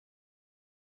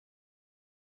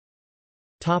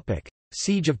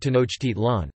 Siege of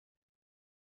Tenochtitlan.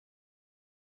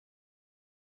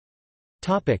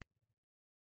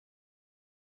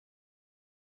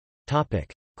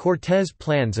 Cortés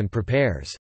plans and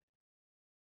prepares.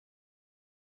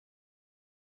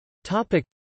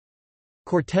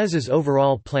 Cortés's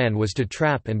overall plan was to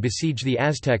trap and besiege the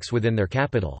Aztecs within their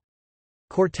capital.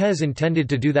 Cortés intended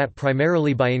to do that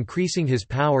primarily by increasing his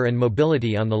power and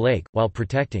mobility on the lake, while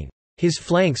protecting his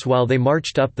flanks while they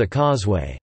marched up the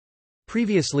causeway,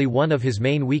 previously one of his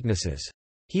main weaknesses.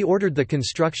 He ordered the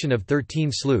construction of 13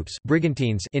 sloops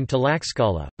brigantines in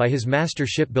Tlaxcala, by his master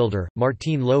shipbuilder,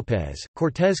 Martín López.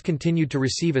 Cortés continued to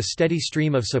receive a steady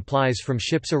stream of supplies from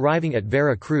ships arriving at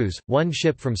Vera Cruz, one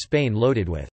ship from Spain loaded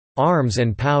with arms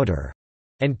and powder,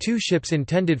 and 2 ships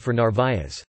intended for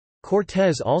Narvaez.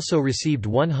 Cortés also received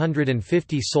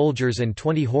 150 soldiers and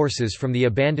 20 horses from the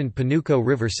abandoned Panuco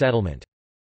River settlement.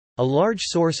 A large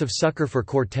source of succor for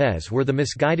Cortés were the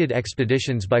misguided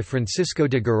expeditions by Francisco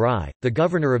de Garay, the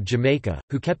governor of Jamaica,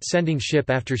 who kept sending ship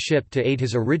after ship to aid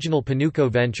his original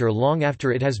Panuco venture long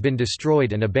after it has been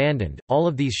destroyed and abandoned. All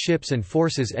of these ships and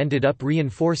forces ended up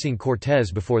reinforcing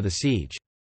Cortés before the siege.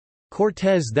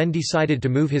 Cortés then decided to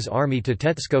move his army to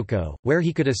Texcoco, where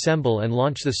he could assemble and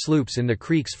launch the sloops in the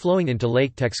creeks flowing into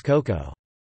Lake Texcoco.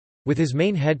 With his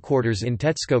main headquarters in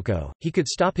Texcoco, he could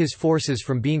stop his forces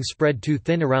from being spread too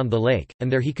thin around the lake,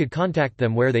 and there he could contact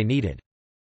them where they needed.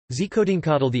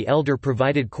 Xicotencatl the Elder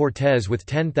provided Cortés with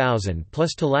 10,000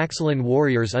 plus Tlaxcalan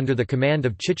warriors under the command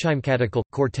of Chichimcatecatl.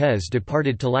 Cortés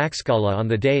departed Tlaxcala on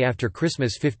the day after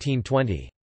Christmas 1520.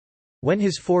 When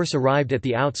his force arrived at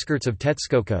the outskirts of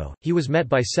Texcoco, he was met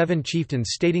by 7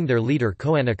 chieftains stating their leader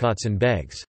Coanacotzin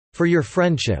begs, "for your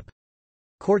friendship."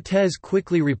 Cortés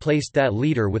quickly replaced that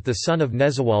leader with the son of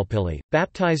Nezahualpilli,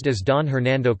 baptized as Don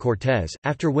Hernando Cortés.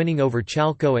 After winning over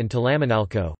Chalco and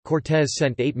Tlamanalco, Cortés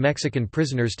sent 8 Mexican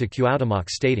prisoners to Cuauhtémoc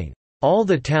stating, "All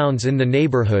the towns in the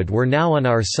neighborhood were now on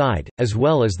our side, as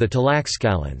well as the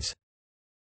Tlaxcalans."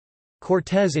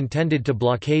 Cortés intended to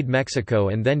blockade Mexico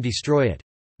and then destroy it.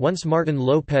 Once Martín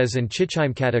López and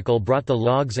Chichimcatecatl brought the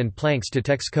logs and planks to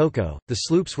Texcoco, the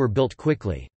sloops were built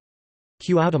quickly.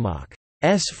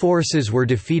 Cuauhtémoc's forces were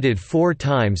defeated 4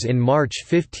 times in March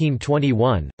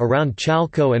 1521, around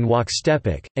Chalco and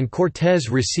Huaxtepec, and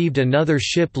Cortés received another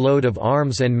ship-load of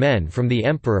arms and men from the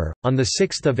emperor. On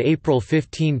 6 April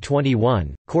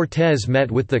 1521, Cortés met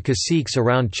with the caciques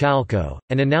around Chalco,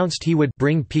 and announced he would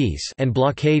bring peace and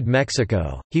blockade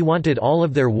Mexico. He wanted all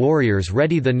of their warriors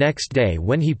ready the next day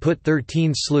when he put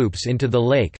 13 sloops into the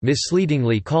lake,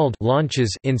 misleadingly called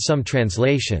launches in some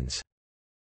translations.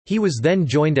 He was then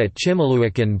joined at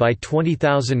Chimalhuacan by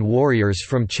 20,000 warriors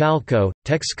from Chalco,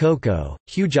 Texcoco,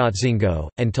 Huejotzingo,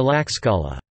 and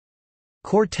Tlaxcala.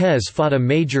 Cortés fought a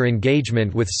major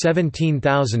engagement with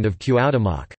 17,000 of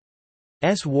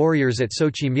Cuauhtémoc's warriors at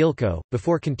Xochimilco,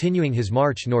 before continuing his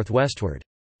march northwestward.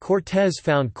 Cortés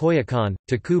found Coyoacán,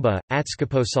 Tacuba,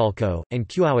 Azcapotzalco, and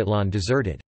Cuautlan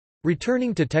deserted.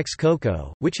 Returning to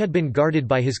Texcoco, which had been guarded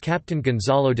by his captain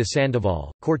Gonzalo de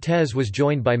Sandoval, Cortés was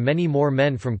joined by many more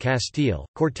men from Castile.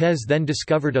 Cortés then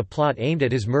discovered a plot aimed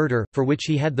at his murder, for which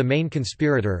he had the main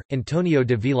conspirator, Antonio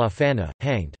de Villafana,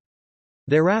 hanged.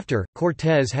 Thereafter,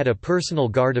 Cortés had a personal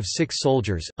guard of 6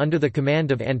 soldiers, under the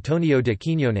command of Antonio de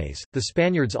Quiñones. The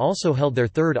Spaniards also held their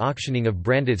third auctioning of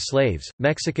branded slaves,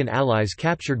 Mexican allies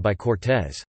captured by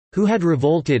Cortés, who had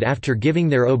revolted after giving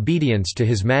their obedience to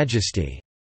His Majesty.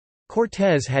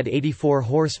 Cortés had 84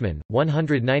 horsemen,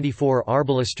 194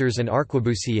 arbalesters and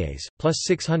arquebusiers, plus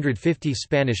 650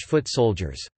 Spanish foot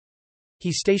soldiers.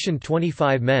 He stationed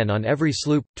 25 men on every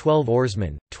sloop, 12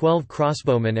 oarsmen, 12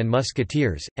 crossbowmen and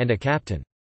musketeers, and a captain.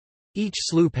 Each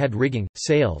sloop had rigging,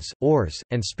 sails, oars,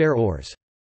 and spare oars.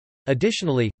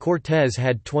 Additionally, Cortés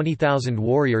had 20,000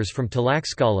 warriors from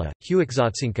Tlaxcala,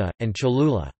 Huexotzinca, and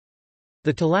Cholula.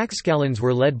 The Tlaxcalans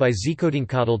were led by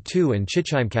Xicotencatl II and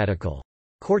Chichimcatecatl.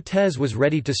 Cortés was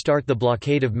ready to start the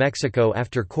blockade of Mexico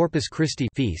after Corpus Christi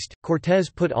feast. Cortés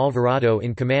put Alvarado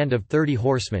in command of 30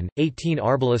 horsemen, 18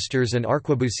 arbalesters and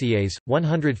arquebusiers,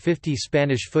 150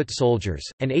 Spanish foot soldiers,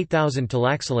 and 8,000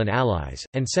 Tlaxcalan allies,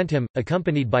 and sent him,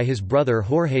 accompanied by his brother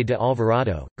Jorge de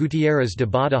Alvarado, Gutiérrez de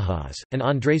Badajoz, and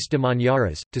Andrés de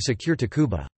Mañaras, to secure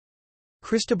Tacuba.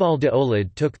 Cristobal de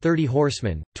Olid took 30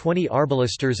 horsemen, 20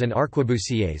 arbalesters and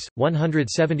arquebusiers,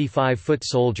 175 foot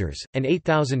soldiers, and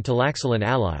 8,000 Tlaxcalan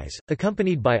allies,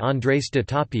 accompanied by Andrés de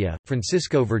Tapia,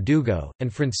 Francisco Verdugo,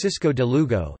 and Francisco de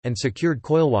Lugo, and secured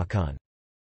Coyoacán.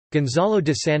 Gonzalo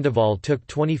de Sandoval took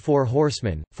 24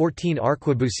 horsemen, 14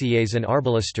 arquebusiers and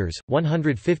arbalesters,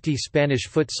 150 Spanish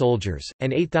foot soldiers,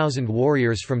 and 8,000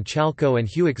 warriors from Chalco and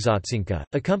Huexotzinca,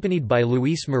 accompanied by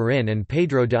Luis Marin and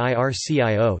Pedro de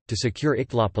Ircio, to secure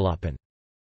Ixtlapalapan.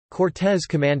 Cortés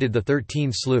commanded the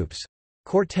 13 sloops.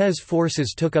 Cortés'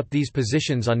 forces took up these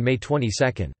positions on May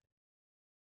 22.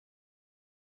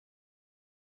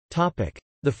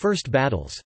 The first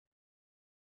battles.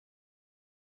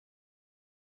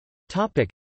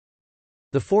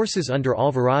 The forces under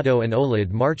Alvarado and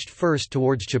Olid marched first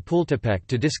towards Chapultepec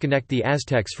to disconnect the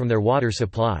Aztecs from their water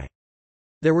supply.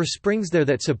 There were springs there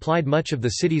that supplied much of the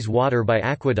city's water by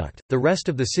aqueduct, the rest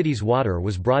of the city's water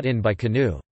was brought in by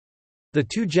canoe. The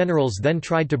two generals then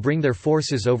tried to bring their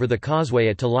forces over the causeway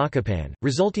at Tlacopan,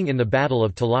 resulting in the Battle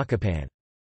of Tlacopan.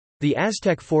 The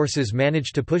Aztec forces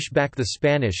managed to push back the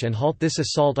Spanish and halt this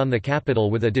assault on the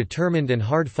capital with a determined and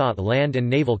hard-fought land and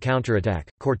naval counterattack.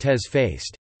 Cortés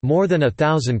faced more than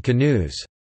 1,000 canoes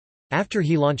after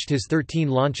he launched his 13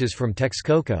 launches from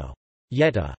Texcoco.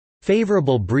 Yet a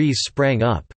favorable breeze sprang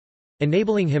up,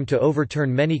 enabling him to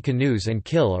overturn many canoes and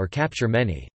kill or capture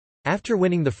many. After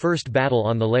winning the first battle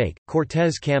on the lake,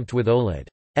 Cortés camped with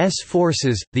Olad's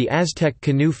forces. The Aztec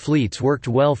canoe fleets worked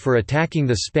well for attacking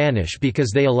the Spanish because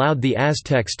they allowed the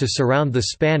Aztecs to surround the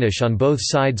Spanish on both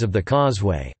sides of the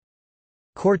causeway.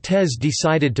 Cortés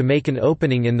decided to make an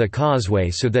opening in the causeway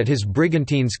so that his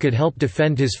brigantines could help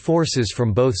defend his forces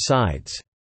from both sides.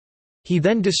 He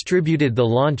then distributed the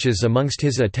launches amongst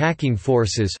his attacking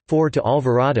forces, 4 to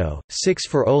Alvarado, 6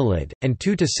 for Olid, and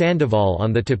 2 to Sandoval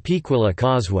on the Tepecuela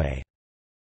causeway.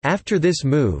 After this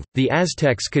move, the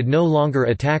Aztecs could no longer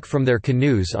attack from their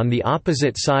canoes on the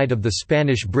opposite side of the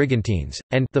Spanish brigantines,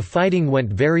 and the fighting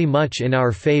went very much in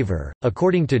our favor.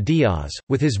 According to Diaz,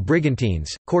 with his brigantines,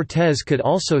 Cortés could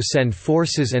also send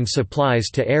forces and supplies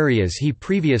to areas he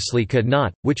previously could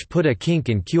not, which put a kink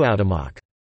in Cuauhtémoc's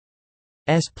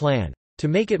plan. To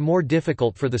make it more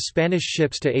difficult for the Spanish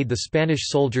ships to aid the Spanish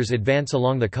soldiers' advance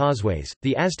along the causeways,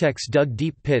 the Aztecs dug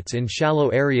deep pits in shallow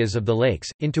areas of the lakes,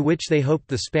 into which they hoped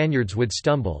the Spaniards would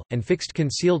stumble, and fixed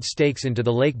concealed stakes into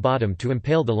the lake bottom to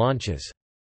impale the launches.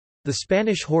 The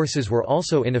Spanish horses were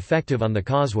also ineffective on the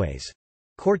causeways.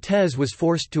 Cortés was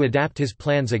forced to adapt his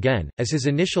plans again, as his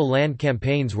initial land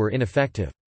campaigns were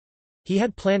ineffective. He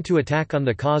had planned to attack on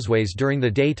the causeways during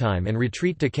the daytime and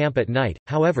retreat to camp at night.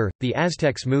 However, the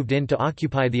Aztecs moved in to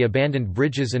occupy the abandoned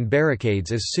bridges and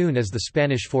barricades as soon as the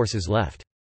Spanish forces left.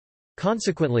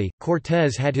 Consequently,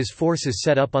 Cortés had his forces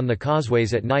set up on the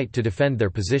causeways at night to defend their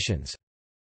positions.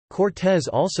 Cortés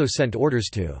also sent orders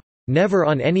to never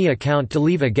on any account to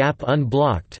leave a gap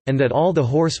unblocked, and that all the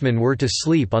horsemen were to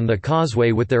sleep on the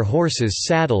causeway with their horses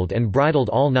saddled and bridled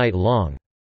all night long.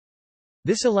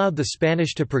 This allowed the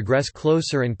Spanish to progress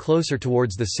closer and closer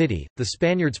towards the city. The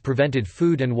Spaniards prevented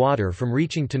food and water from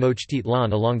reaching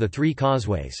Tenochtitlan along the 3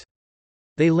 causeways.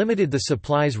 They limited the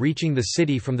supplies reaching the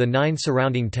city from the 9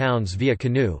 surrounding towns via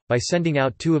canoe, by sending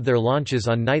out 2 of their launches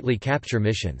on nightly capture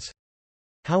missions.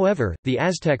 However, the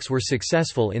Aztecs were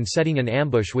successful in setting an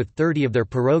ambush with 30 of their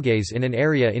pirogues in an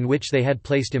area in which they had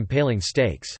placed impaling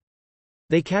stakes.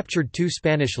 They captured 2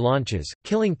 Spanish launches,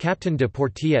 killing Captain de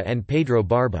Portilla and Pedro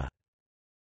Barba.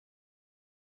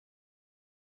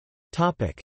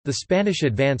 The Spanish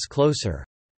advance closer.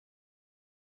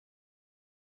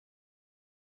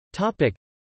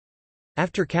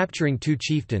 After capturing 2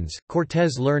 chieftains,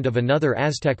 Cortés learned of another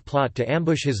Aztec plot to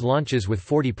ambush his launches with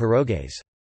 40 pirogues.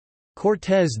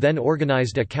 Cortés then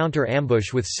organized a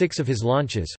counter-ambush with 6 of his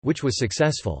launches, which was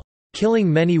successful,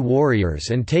 killing many warriors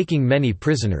and taking many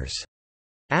prisoners.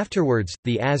 Afterwards,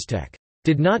 the Aztec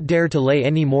did not dare to lay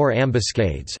any more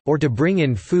ambuscades, or to bring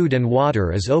in food and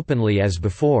water as openly as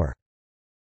before.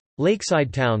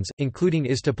 Lakeside towns, including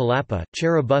Iztapalapa,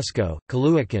 Churubusco,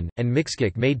 Caloocan, and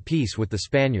Mixquic made peace with the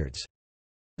Spaniards.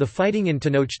 The fighting in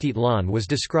Tenochtitlan was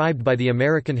described by the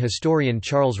American historian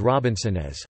Charles Robinson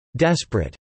as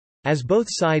desperate, as both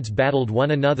sides battled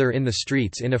one another in the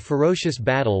streets in a ferocious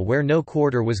battle where no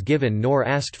quarter was given nor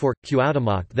asked for.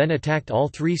 Cuauhtémoc then attacked all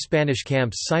 3 Spanish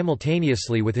camps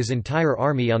simultaneously with his entire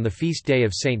army on the feast day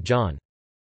of St. John.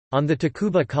 On the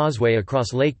Tacuba Causeway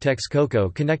across Lake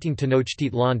Texcoco connecting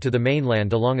Tenochtitlan to the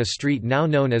mainland along a street now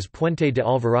known as Puente de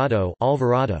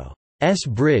Alvarado's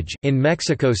Bridge, in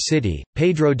Mexico City,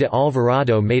 Pedro de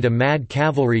Alvarado made a mad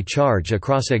cavalry charge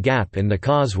across a gap in the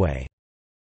causeway.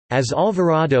 As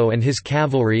Alvarado and his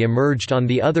cavalry emerged on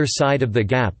the other side of the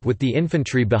gap with the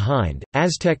infantry behind,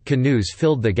 Aztec canoes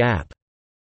filled the gap.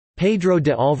 Pedro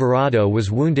de Alvarado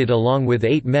was wounded along with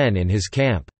 8 men in his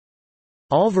camp.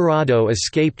 Alvarado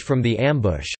escaped from the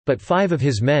ambush, but 5 of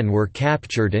his men were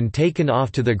captured and taken off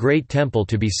to the Great Temple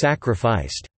to be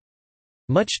sacrificed.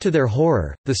 Much to their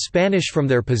horror, the Spanish from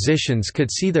their positions could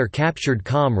see their captured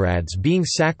comrades being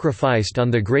sacrificed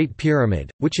on the Great Pyramid,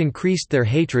 which increased their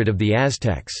hatred of the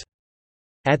Aztecs.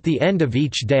 At the end of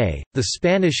each day, the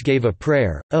Spanish gave a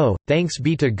prayer, "Oh, thanks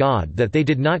be to God that they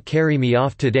did not carry me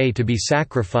off today to be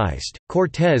sacrificed."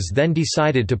 Cortés then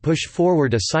decided to push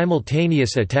forward a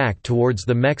simultaneous attack towards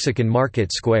the Mexican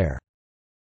market square.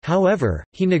 However,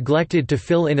 he neglected to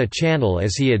fill in a channel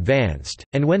as he advanced,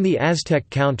 and when the Aztec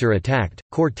counter-attacked,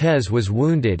 Cortés was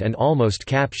wounded and almost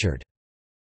captured.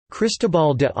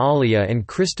 Cristobal de Olea and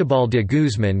Cristobal de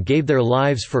Guzman gave their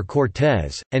lives for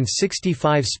Cortés, and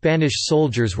 65 Spanish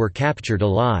soldiers were captured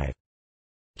alive.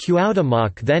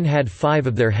 Cuauhtémoc then had 5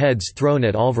 of their heads thrown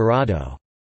at Alvarado's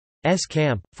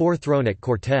camp, 4 thrown at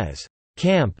Cortés'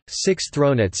 camp, 6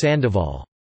 thrown at Sandoval's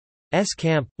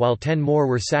camp, while 10 more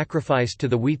were sacrificed to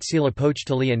the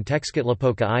Huitzilopochtli and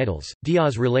Texcatlipoca idols.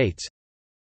 Diaz relates,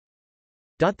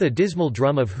 "The dismal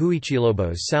drum of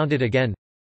Huichilobos sounded again.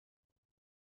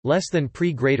 Less than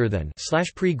pre greater than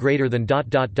slash pre greater than ...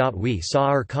 We saw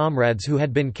our comrades who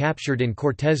had been captured in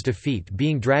Cortés' defeat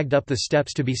being dragged up the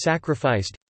steps to be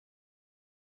sacrificed.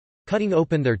 Cutting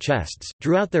open their chests,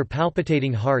 drew out their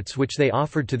palpitating hearts which they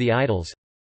offered to the idols.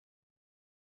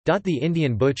 The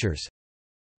Indian butchers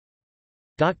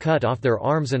cut off their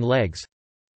arms and legs.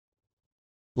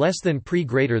 Less than pre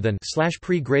greater than slash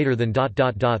pre greater than ...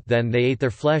 Then they ate their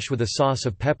flesh with a sauce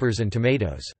of peppers and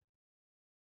tomatoes.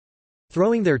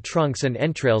 Throwing their trunks and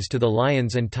entrails to the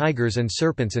lions and tigers and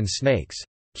serpents and snakes.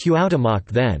 Cuauhtémoc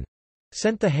then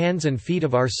sent the hands and feet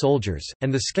of our soldiers,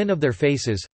 and the skin of their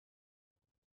faces.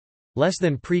 Less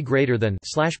than pre greater than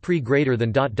slash pre greater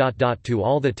than ... to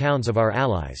all the towns of our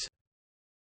allies.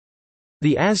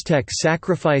 The Aztecs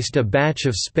sacrificed a batch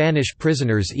of Spanish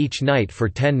prisoners each night for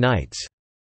 10 nights.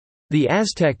 The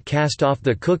Aztec cast off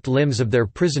the cooked limbs of their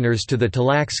prisoners to the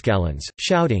Tlaxcalans,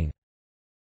 shouting,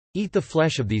 'Eat the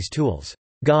flesh of these tools,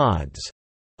 gods!'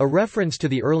 a reference to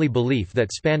the early belief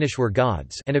that Spanish were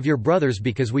gods, and of your brothers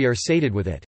because we are sated with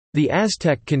it. The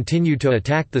Aztec continued to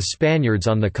attack the Spaniards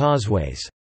on the causeways,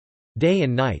 day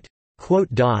and night."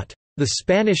 The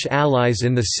Spanish allies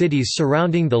in the cities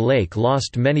surrounding the lake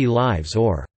lost many lives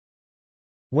or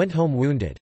went home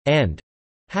wounded, and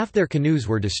half their canoes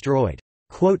were destroyed.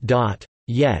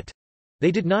 Yet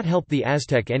they did not help the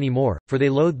Aztec anymore, for they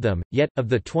loathed them, yet, of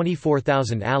the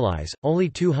 24,000 allies, only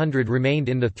 200 remained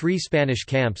in the 3 Spanish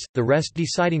camps, the rest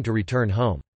deciding to return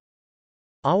home.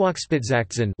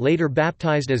 Ahuaxpitzactzin, later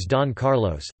baptized as Don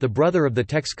Carlos, the brother of the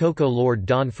Texcoco lord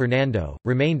Don Fernando,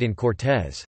 remained in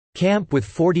Cortés' camp with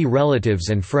 40 relatives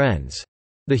and friends.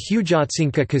 The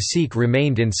Huejotzinca cacique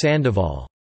remained in Sandoval's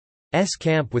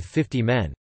camp with 50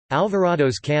 men.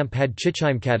 Alvarado's camp had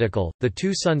Chichimcatical, the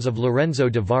 2 sons of Lorenzo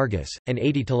de Vargas, and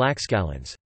 80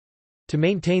 Tlaxcalans. To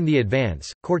maintain the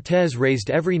advance, Cortés razed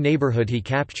every neighborhood he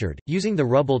captured, using the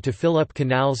rubble to fill up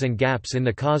canals and gaps in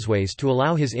the causeways to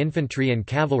allow his infantry and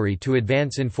cavalry to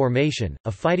advance in formation,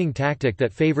 a fighting tactic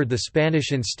that favored the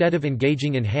Spanish instead of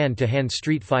engaging in hand-to-hand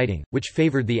street fighting, which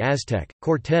favored the Aztec.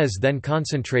 Cortés then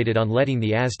concentrated on letting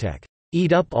the Aztec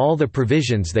eat up all the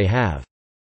provisions they have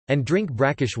and drink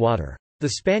brackish water. The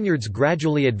Spaniards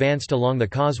gradually advanced along the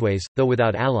causeways, though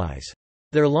without allies.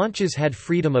 Their launches had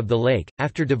freedom of the lake,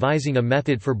 after devising a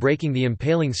method for breaking the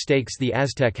impaling stakes the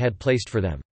Aztec had placed for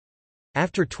them.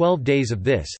 After 12 days of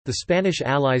this, the Spanish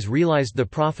allies realized the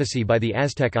prophecy by the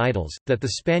Aztec idols, that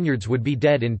the Spaniards would be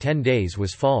dead in 10 days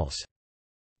was false.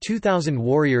 2,000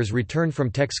 warriors returned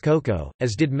from Texcoco,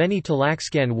 as did many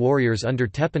Tlaxcalan warriors under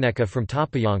Tepaneca from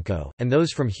Tapayanco, and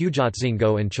those from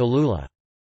Huejotzingo and Cholula.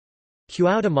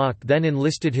 Cuauhtémoc then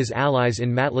enlisted his allies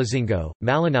in Matlazingo,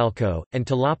 Malinalco, and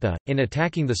Talapa, in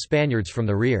attacking the Spaniards from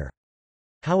the rear.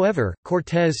 However,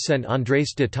 Cortés sent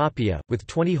Andrés de Tapia, with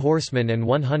 20 horsemen and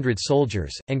 100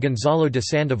 soldiers, and Gonzalo de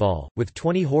Sandoval, with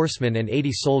 20 horsemen and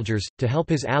 80 soldiers, to help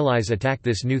his allies attack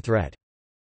this new threat.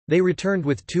 They returned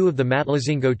with 2 of the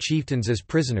Matlazingo chieftains as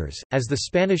prisoners. As the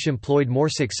Spanish employed more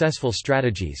successful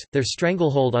strategies, their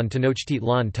stranglehold on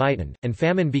Tenochtitlan tightened, and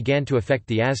famine began to affect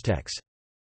the Aztecs.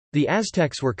 The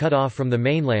Aztecs were cut off from the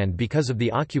mainland because of the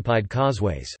occupied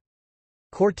causeways.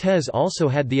 Cortés also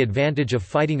had the advantage of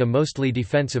fighting a mostly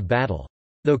defensive battle.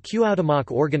 Though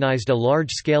Cuauhtémoc organized a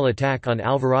large-scale attack on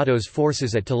Alvarado's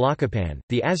forces at Tlacopan,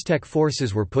 the Aztec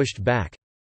forces were pushed back.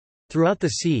 Throughout the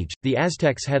siege, the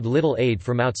Aztecs had little aid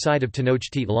from outside of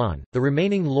Tenochtitlan. The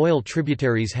remaining loyal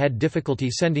tributaries had difficulty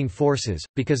sending forces,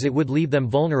 because it would leave them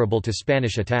vulnerable to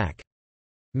Spanish attack.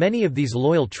 Many of these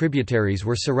loyal tributaries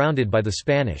were surrounded by the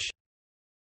Spanish.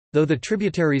 Though the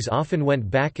tributaries often went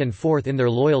back and forth in their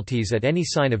loyalties at any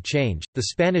sign of change, the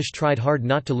Spanish tried hard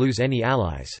not to lose any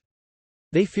allies.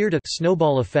 They feared a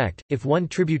snowball effect. If one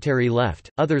tributary left,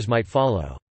 others might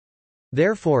follow.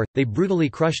 Therefore, they brutally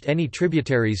crushed any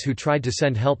tributaries who tried to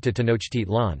send help to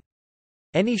Tenochtitlan.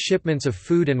 Any shipments of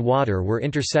food and water were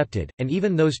intercepted, and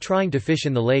even those trying to fish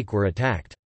in the lake were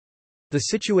attacked. The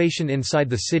situation inside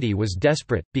the city was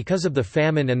desperate. Because of the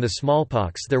famine and the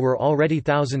smallpox, there were already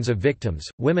thousands of victims.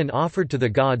 Women offered to the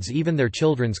gods even their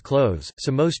children's clothes,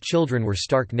 so most children were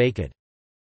stark naked.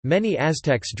 Many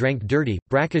Aztecs drank dirty,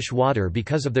 brackish water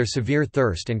because of their severe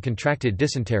thirst and contracted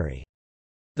dysentery.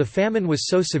 The famine was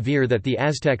so severe that the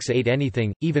Aztecs ate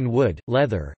anything, even wood,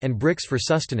 leather, and bricks for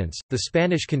sustenance. The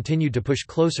Spanish continued to push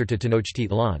closer to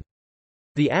Tenochtitlan.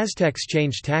 The Aztecs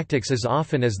changed tactics as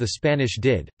often as the Spanish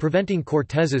did, preventing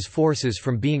Cortés's forces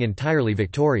from being entirely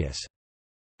victorious.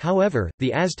 However,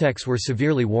 the Aztecs were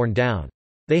severely worn down.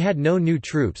 They had no new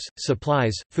troops,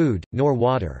 supplies, food, nor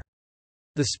water.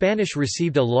 The Spanish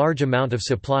received a large amount of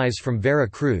supplies from Vera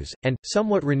Cruz, and,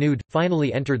 somewhat renewed,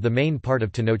 finally entered the main part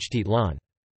of Tenochtitlan.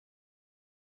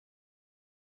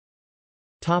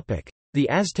 The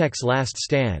Aztecs' last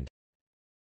stand.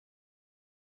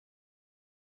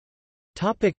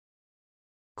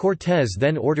 Cortés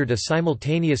then ordered a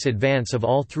simultaneous advance of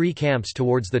all three camps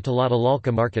towards the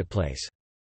Tlatelolco marketplace.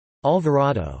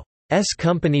 Alvarado's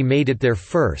company made it there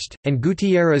first, and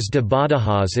Gutiérrez de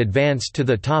Badajoz advanced to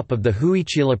the top of the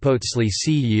Huichilopochtli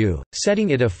Cu, setting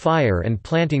it afire and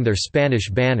planting their Spanish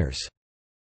banners.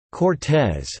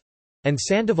 Cortés and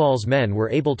Sandoval's men were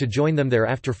able to join them there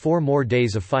after 4 more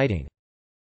days of fighting.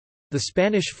 The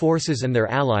Spanish forces and their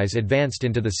allies advanced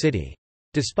into the city.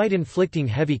 Despite inflicting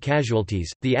heavy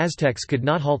casualties, the Aztecs could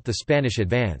not halt the Spanish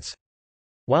advance.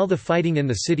 While the fighting in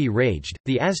the city raged,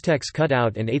 the Aztecs cut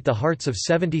out and ate the hearts of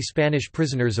 70 Spanish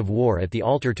prisoners of war at the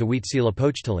altar to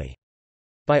Huitzilopochtli.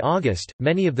 By August,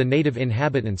 many of the native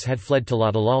inhabitants had fled to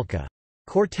Tlatelolco.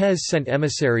 Cortés sent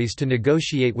emissaries to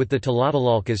negotiate with the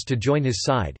Tlatelolcas to join his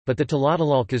side, but the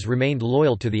Tlatelolcas remained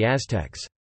loyal to the Aztecs.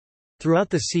 Throughout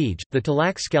the siege, the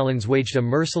Tlaxcalans waged a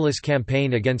merciless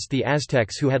campaign against the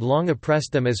Aztecs who had long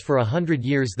oppressed them, as for 100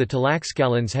 years the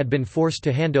Tlaxcalans had been forced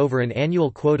to hand over an annual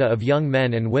quota of young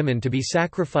men and women to be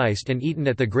sacrificed and eaten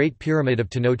at the Great Pyramid of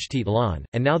Tenochtitlan,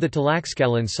 and now the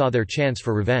Tlaxcalans saw their chance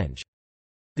for revenge.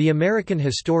 The American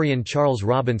historian Charles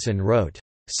Robinson wrote,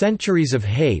 "Centuries of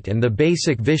hate and the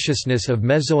basic viciousness of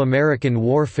Mesoamerican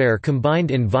warfare combined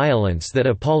in violence that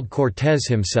appalled Cortés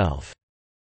himself."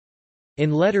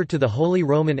 In letter to the Holy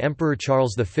Roman Emperor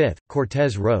Charles V,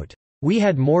 Cortés wrote, "We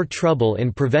had more trouble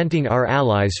in preventing our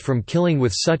allies from killing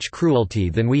with such cruelty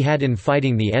than we had in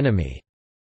fighting the enemy.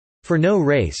 For no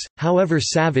race, however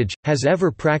savage, has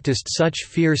ever practiced such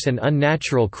fierce and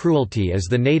unnatural cruelty as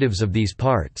the natives of these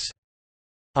parts.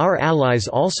 Our allies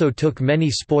also took many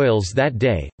spoils that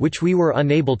day, which we were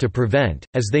unable to prevent,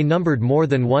 as they numbered more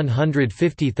than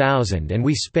 150,000 and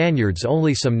we Spaniards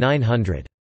only some 900.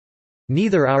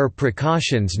 Neither our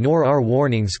precautions nor our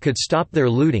warnings could stop their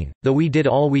looting, though we did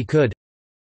all we could.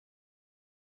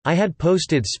 I had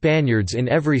posted Spaniards in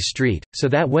every street, so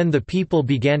that when the people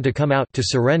began to come out to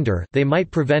surrender, they might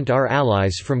prevent our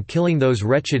allies from killing those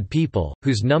wretched people,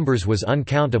 whose numbers was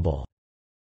uncountable.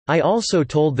 I also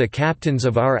told the captains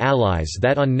of our allies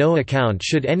that on no account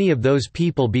should any of those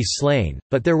people be slain,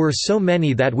 but there were so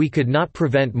many that we could not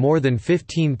prevent more than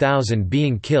 15,000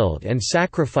 being killed and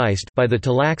sacrificed by the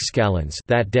Tlaxcalans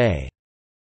that day."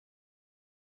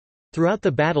 Throughout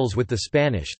the battles with the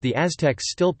Spanish, the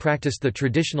Aztecs still practiced the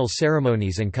traditional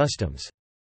ceremonies and customs.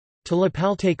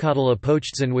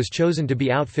 Tlaxcaltecatl was chosen to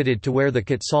be outfitted to wear the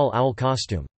Quetzal owl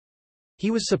costume. He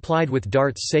was supplied with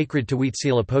darts sacred to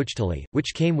Huitzilopochtli,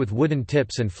 which came with wooden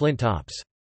tips and flint tops.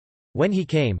 When he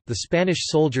came, the Spanish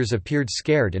soldiers appeared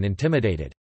scared and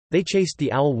intimidated. They chased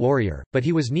the owl warrior, but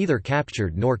he was neither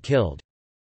captured nor killed.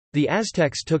 The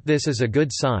Aztecs took this as a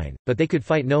good sign, but they could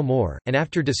fight no more, and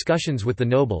after discussions with the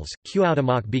nobles,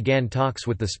 Cuauhtémoc began talks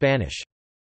with the Spanish.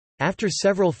 After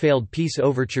several failed peace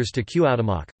overtures to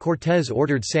Cuauhtémoc, Cortés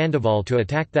ordered Sandoval to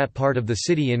attack that part of the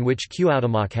city in which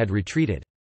Cuauhtémoc had retreated.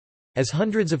 As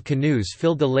hundreds of canoes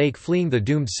filled the lake fleeing the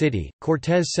doomed city,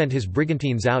 Cortés sent his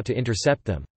brigantines out to intercept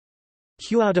them.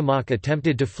 Cuauhtémoc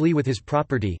attempted to flee with his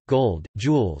property, gold,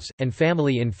 jewels, and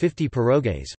family in 50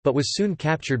 pirogues, but was soon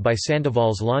captured by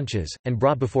Sandoval's launches, and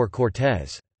brought before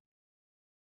Cortés.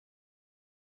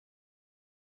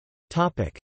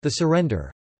 The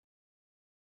surrender.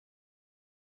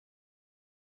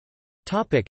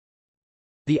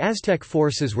 The Aztec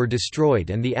forces were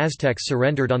destroyed and the Aztecs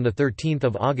surrendered on 13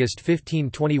 August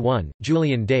 1521,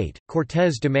 Julian date.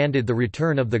 Cortés demanded the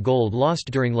return of the gold lost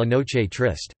during La Noche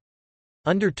Triste.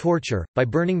 Under torture, by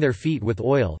burning their feet with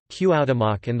oil,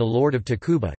 Cuauhtémoc and the Lord of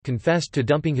Tacuba, confessed to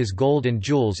dumping his gold and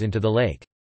jewels into the lake.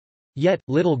 Yet,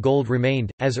 little gold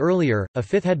remained, as earlier, a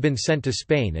fifth had been sent to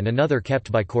Spain and another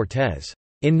kept by Cortés.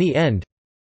 In the end,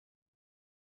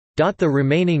 the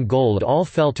remaining gold all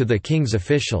fell to the king's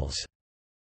officials.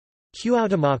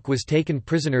 Cuauhtémoc was taken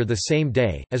prisoner the same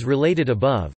day, as related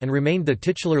above, and remained the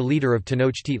titular leader of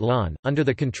Tenochtitlan, under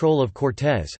the control of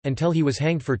Cortés, until he was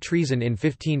hanged for treason in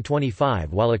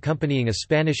 1525 while accompanying a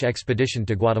Spanish expedition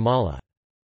to Guatemala.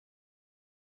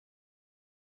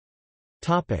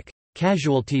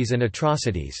 Casualties and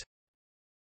atrocities.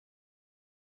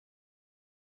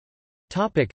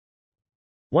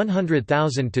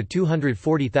 100,000 to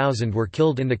 240,000 were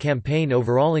killed in the campaign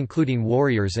overall, including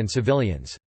warriors and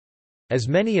civilians. As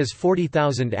many as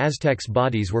 40,000 Aztecs'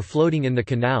 bodies were floating in the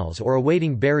canals or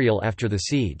awaiting burial after the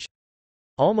siege.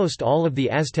 Almost all of the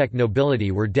Aztec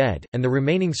nobility were dead, and the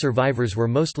remaining survivors were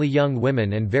mostly young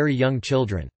women and very young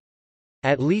children.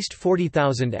 At least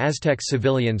 40,000 Aztec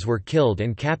civilians were killed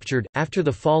and captured. After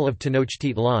the fall of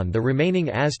Tenochtitlan, the remaining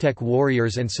Aztec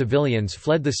warriors and civilians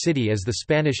fled the city as the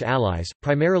Spanish allies,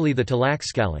 primarily the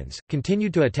Tlaxcalans,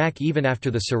 continued to attack even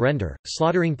after the surrender,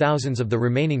 slaughtering thousands of the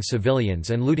remaining civilians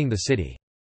and looting the city.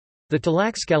 The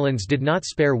Tlaxcalans did not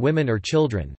spare women or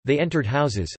children. They entered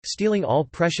houses, stealing all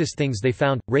precious things they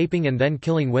found, raping and then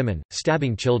killing women,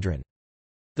 stabbing children.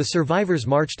 The survivors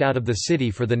marched out of the city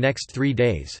for the next 3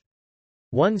 days.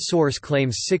 One source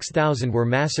claims 6,000 were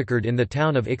massacred in the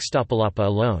town of Ixtapalapa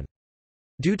alone.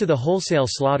 Due to the wholesale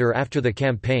slaughter after the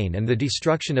campaign and the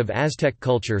destruction of Aztec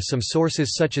culture, some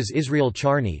sources such as Israel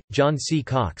Charney, John C.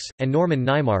 Cox, and Norman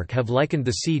Naimark have likened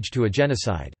the siege to a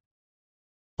genocide.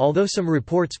 Although some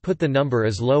reports put the number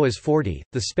as low as 40,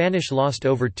 the Spanish lost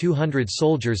over 200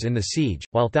 soldiers in the siege,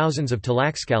 while thousands of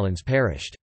Tlaxcalans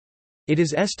perished. It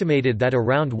is estimated that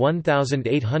around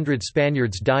 1,800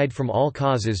 Spaniards died from all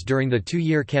causes during the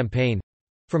 2-year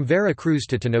campaign—from Vera Cruz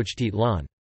to Tenochtitlan.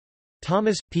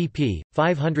 Thomas, pp.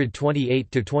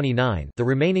 528–29. The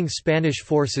remaining Spanish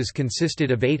forces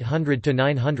consisted of 800 to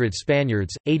 900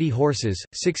 Spaniards, 80 horses,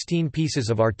 16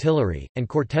 pieces of artillery, and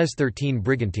Cortés' 13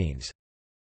 brigantines.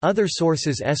 Other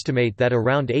sources estimate that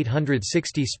around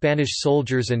 860 Spanish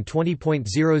soldiers and 20,000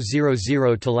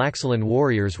 Tlaxcalan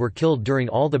warriors were killed during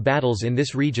all the battles in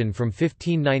this region from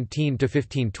 1519 to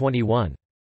 1521.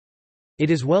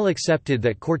 It is well accepted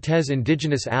that Cortés'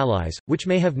 indigenous allies, which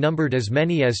may have numbered as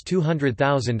many as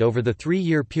 200,000 over the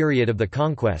 3-year period of the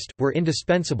conquest, were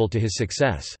indispensable to his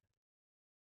success.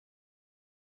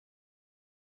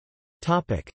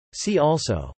 See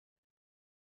also: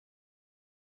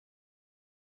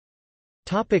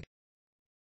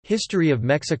 History of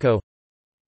Mexico,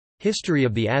 History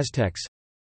of the Aztecs,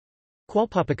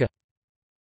 Qualpopoca.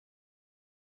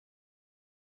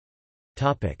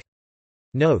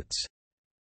 Notes.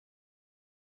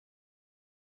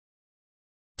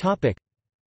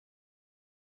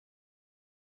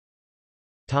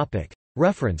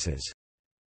 References.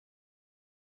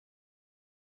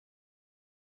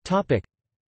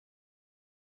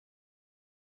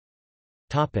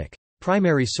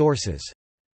 Primary sources.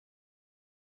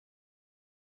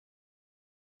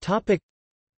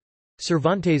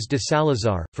 Cervantes de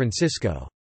Salazar, Francisco.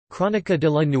 Crónica de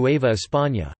la Nueva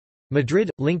España.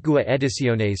 Madrid, Lingua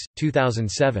Ediciones,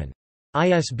 2007.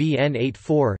 ISBN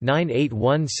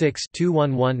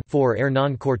 84-9816-211-4.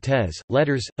 Hernán Cortés,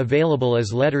 Letters, available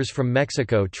as Letters from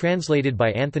Mexico translated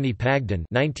by Anthony Pagden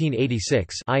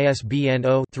 1986. ISBN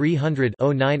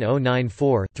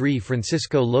 0-300-09094-3.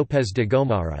 Francisco López de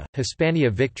Gomara, Hispania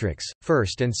Victrix,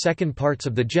 First and Second Parts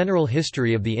of the General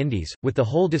History of the Indies, with the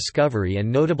whole discovery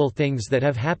and notable things that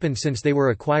have happened since they were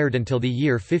acquired until the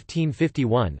year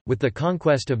 1551, with the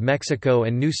conquest of Mexico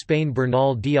and New Spain.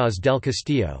 Bernal Díaz del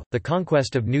Castillo, The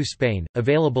Conquest of New Spain,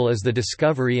 available as The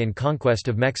Discovery and Conquest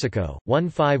of Mexico,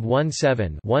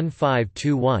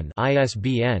 1517-1521.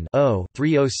 ISBN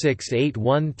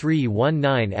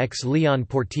 0-30681319-X. Leon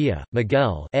Portilla,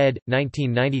 Miguel ed.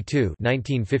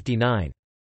 1992-1959.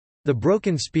 The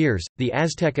Broken Spears, The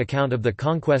Aztec Account of the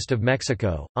Conquest of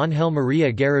Mexico, Ángel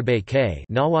María Garibay K.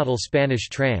 Nahuatl Spanish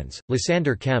trans,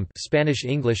 Lysander Kemp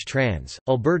Spanish-English trans,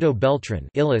 Alberto Beltran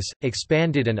Illis,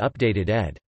 expanded and updated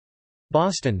ed.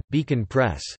 Boston, Beacon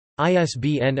Press.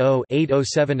 ISBN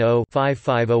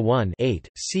 0-8070-5501-8,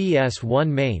 CS1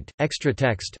 maint, extra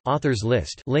text, authors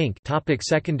list link.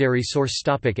 Secondary source.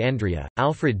 Andrea,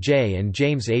 Alfred J. and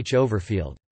James H.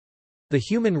 Overfield. The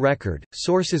Human Record,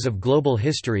 Sources of Global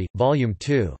History, Volume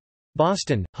 2.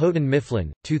 Boston, Houghton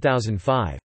Mifflin,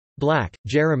 2005. Black,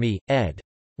 Jeremy, ed.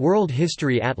 World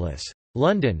History Atlas.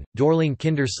 London, Dorling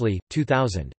Kindersley,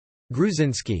 2000.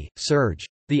 Gruzinski, Serge.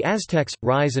 The Aztecs,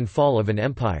 Rise and Fall of an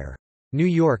Empire. New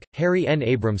York, Harry N.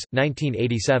 Abrams,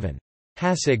 1987.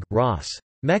 Hassig, Ross.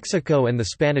 Mexico and the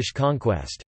Spanish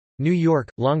Conquest. New York,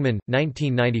 Longman,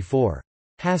 1994.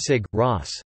 Hassig,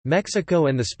 Ross. Mexico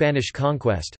and the Spanish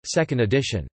Conquest, 2nd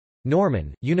edition.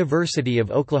 Norman, University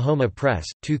of Oklahoma Press,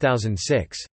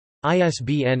 2006.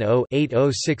 ISBN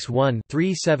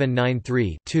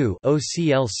 0-8061-3793-2,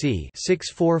 OCLC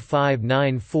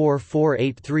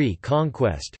 645944483.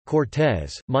 Conquest,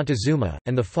 Cortés, Montezuma,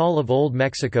 and the Fall of Old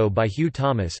Mexico by Hugh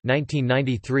Thomas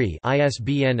 1993.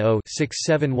 ISBN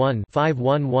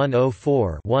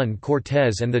 0-671-51104-1.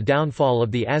 Cortés and the Downfall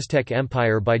of the Aztec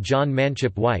Empire by John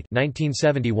Manchip White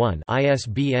 1971.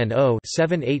 ISBN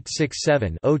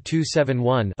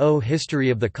 0-7867-0271-0. History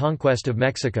of the Conquest of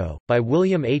Mexico, by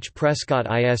William H. Prescott.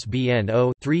 ISBN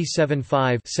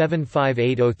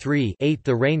 0-375-75803-8.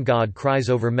 The Rain God Cries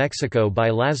Over Mexico by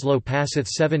Laszlo Paseth.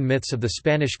 7 Myths of the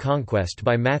Spanish Conquest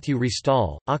by Matthew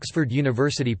Restall, Oxford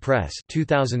University Press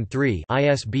 2003.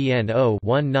 ISBN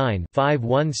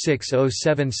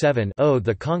 0-19-516077-0.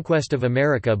 The Conquest of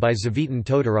America by Zavitin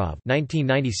Todorov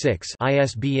 1996.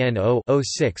 ISBN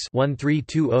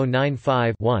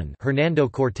 0-06-132095-1. Hernando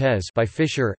Cortés by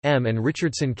Fisher, M. and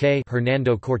Richardson K.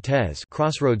 Hernando Cortés,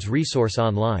 Crossroads Resource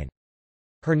Online.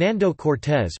 Hernando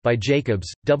Cortés by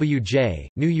Jacobs, W. J.,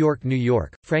 New York, New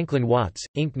York, Franklin Watts,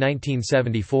 Inc.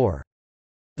 1974.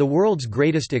 The World's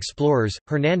Greatest Explorers,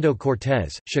 Hernando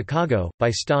Cortés, Chicago, by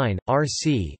Stein, R.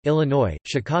 C., Illinois,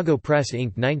 Chicago Press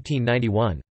Inc.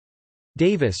 1991.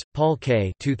 Davis, Paul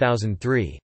K.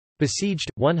 2003. Besieged,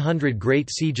 100 Great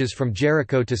Sieges from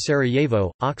Jericho to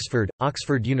Sarajevo, Oxford,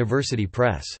 Oxford University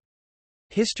Press.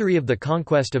 History of the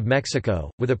Conquest of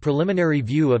Mexico, with a preliminary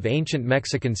view of ancient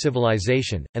Mexican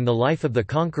civilization, and the life of the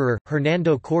conqueror,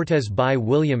 Hernando Cortés by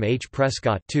William H.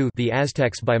 Prescott. 2. The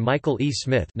Aztecs by Michael E.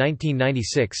 Smith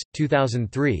 1996,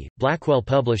 2003, Blackwell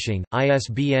Publishing,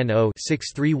 ISBN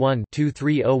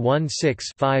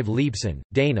 0-631-23016-5. Liebson,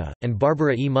 Dana, and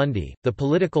Barbara E. Mundy, The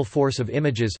Political Force of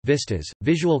Images, Vistas,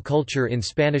 Visual Culture in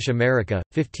Spanish America,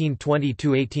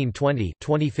 1520–1820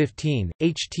 2015,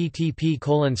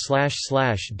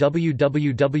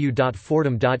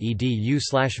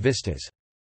 http://www.fordham.edu/vistas.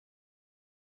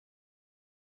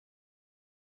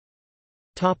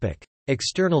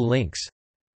 External links.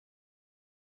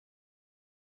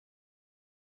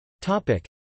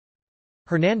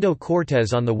 Hernando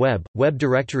Cortés on the web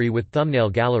directory with thumbnail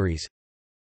galleries.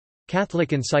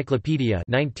 Catholic Encyclopedia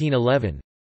 1911.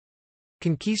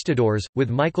 Conquistadors, with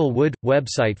Michael Wood,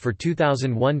 website for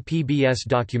 2001 PBS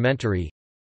documentary.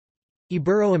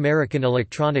 Ibero-American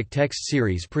Electronic Text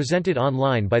Series presented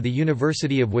online by the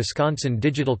University of Wisconsin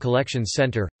Digital Collections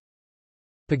Center.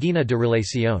 Página de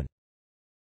Relación